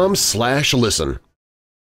WeirdDarkness.com/listen.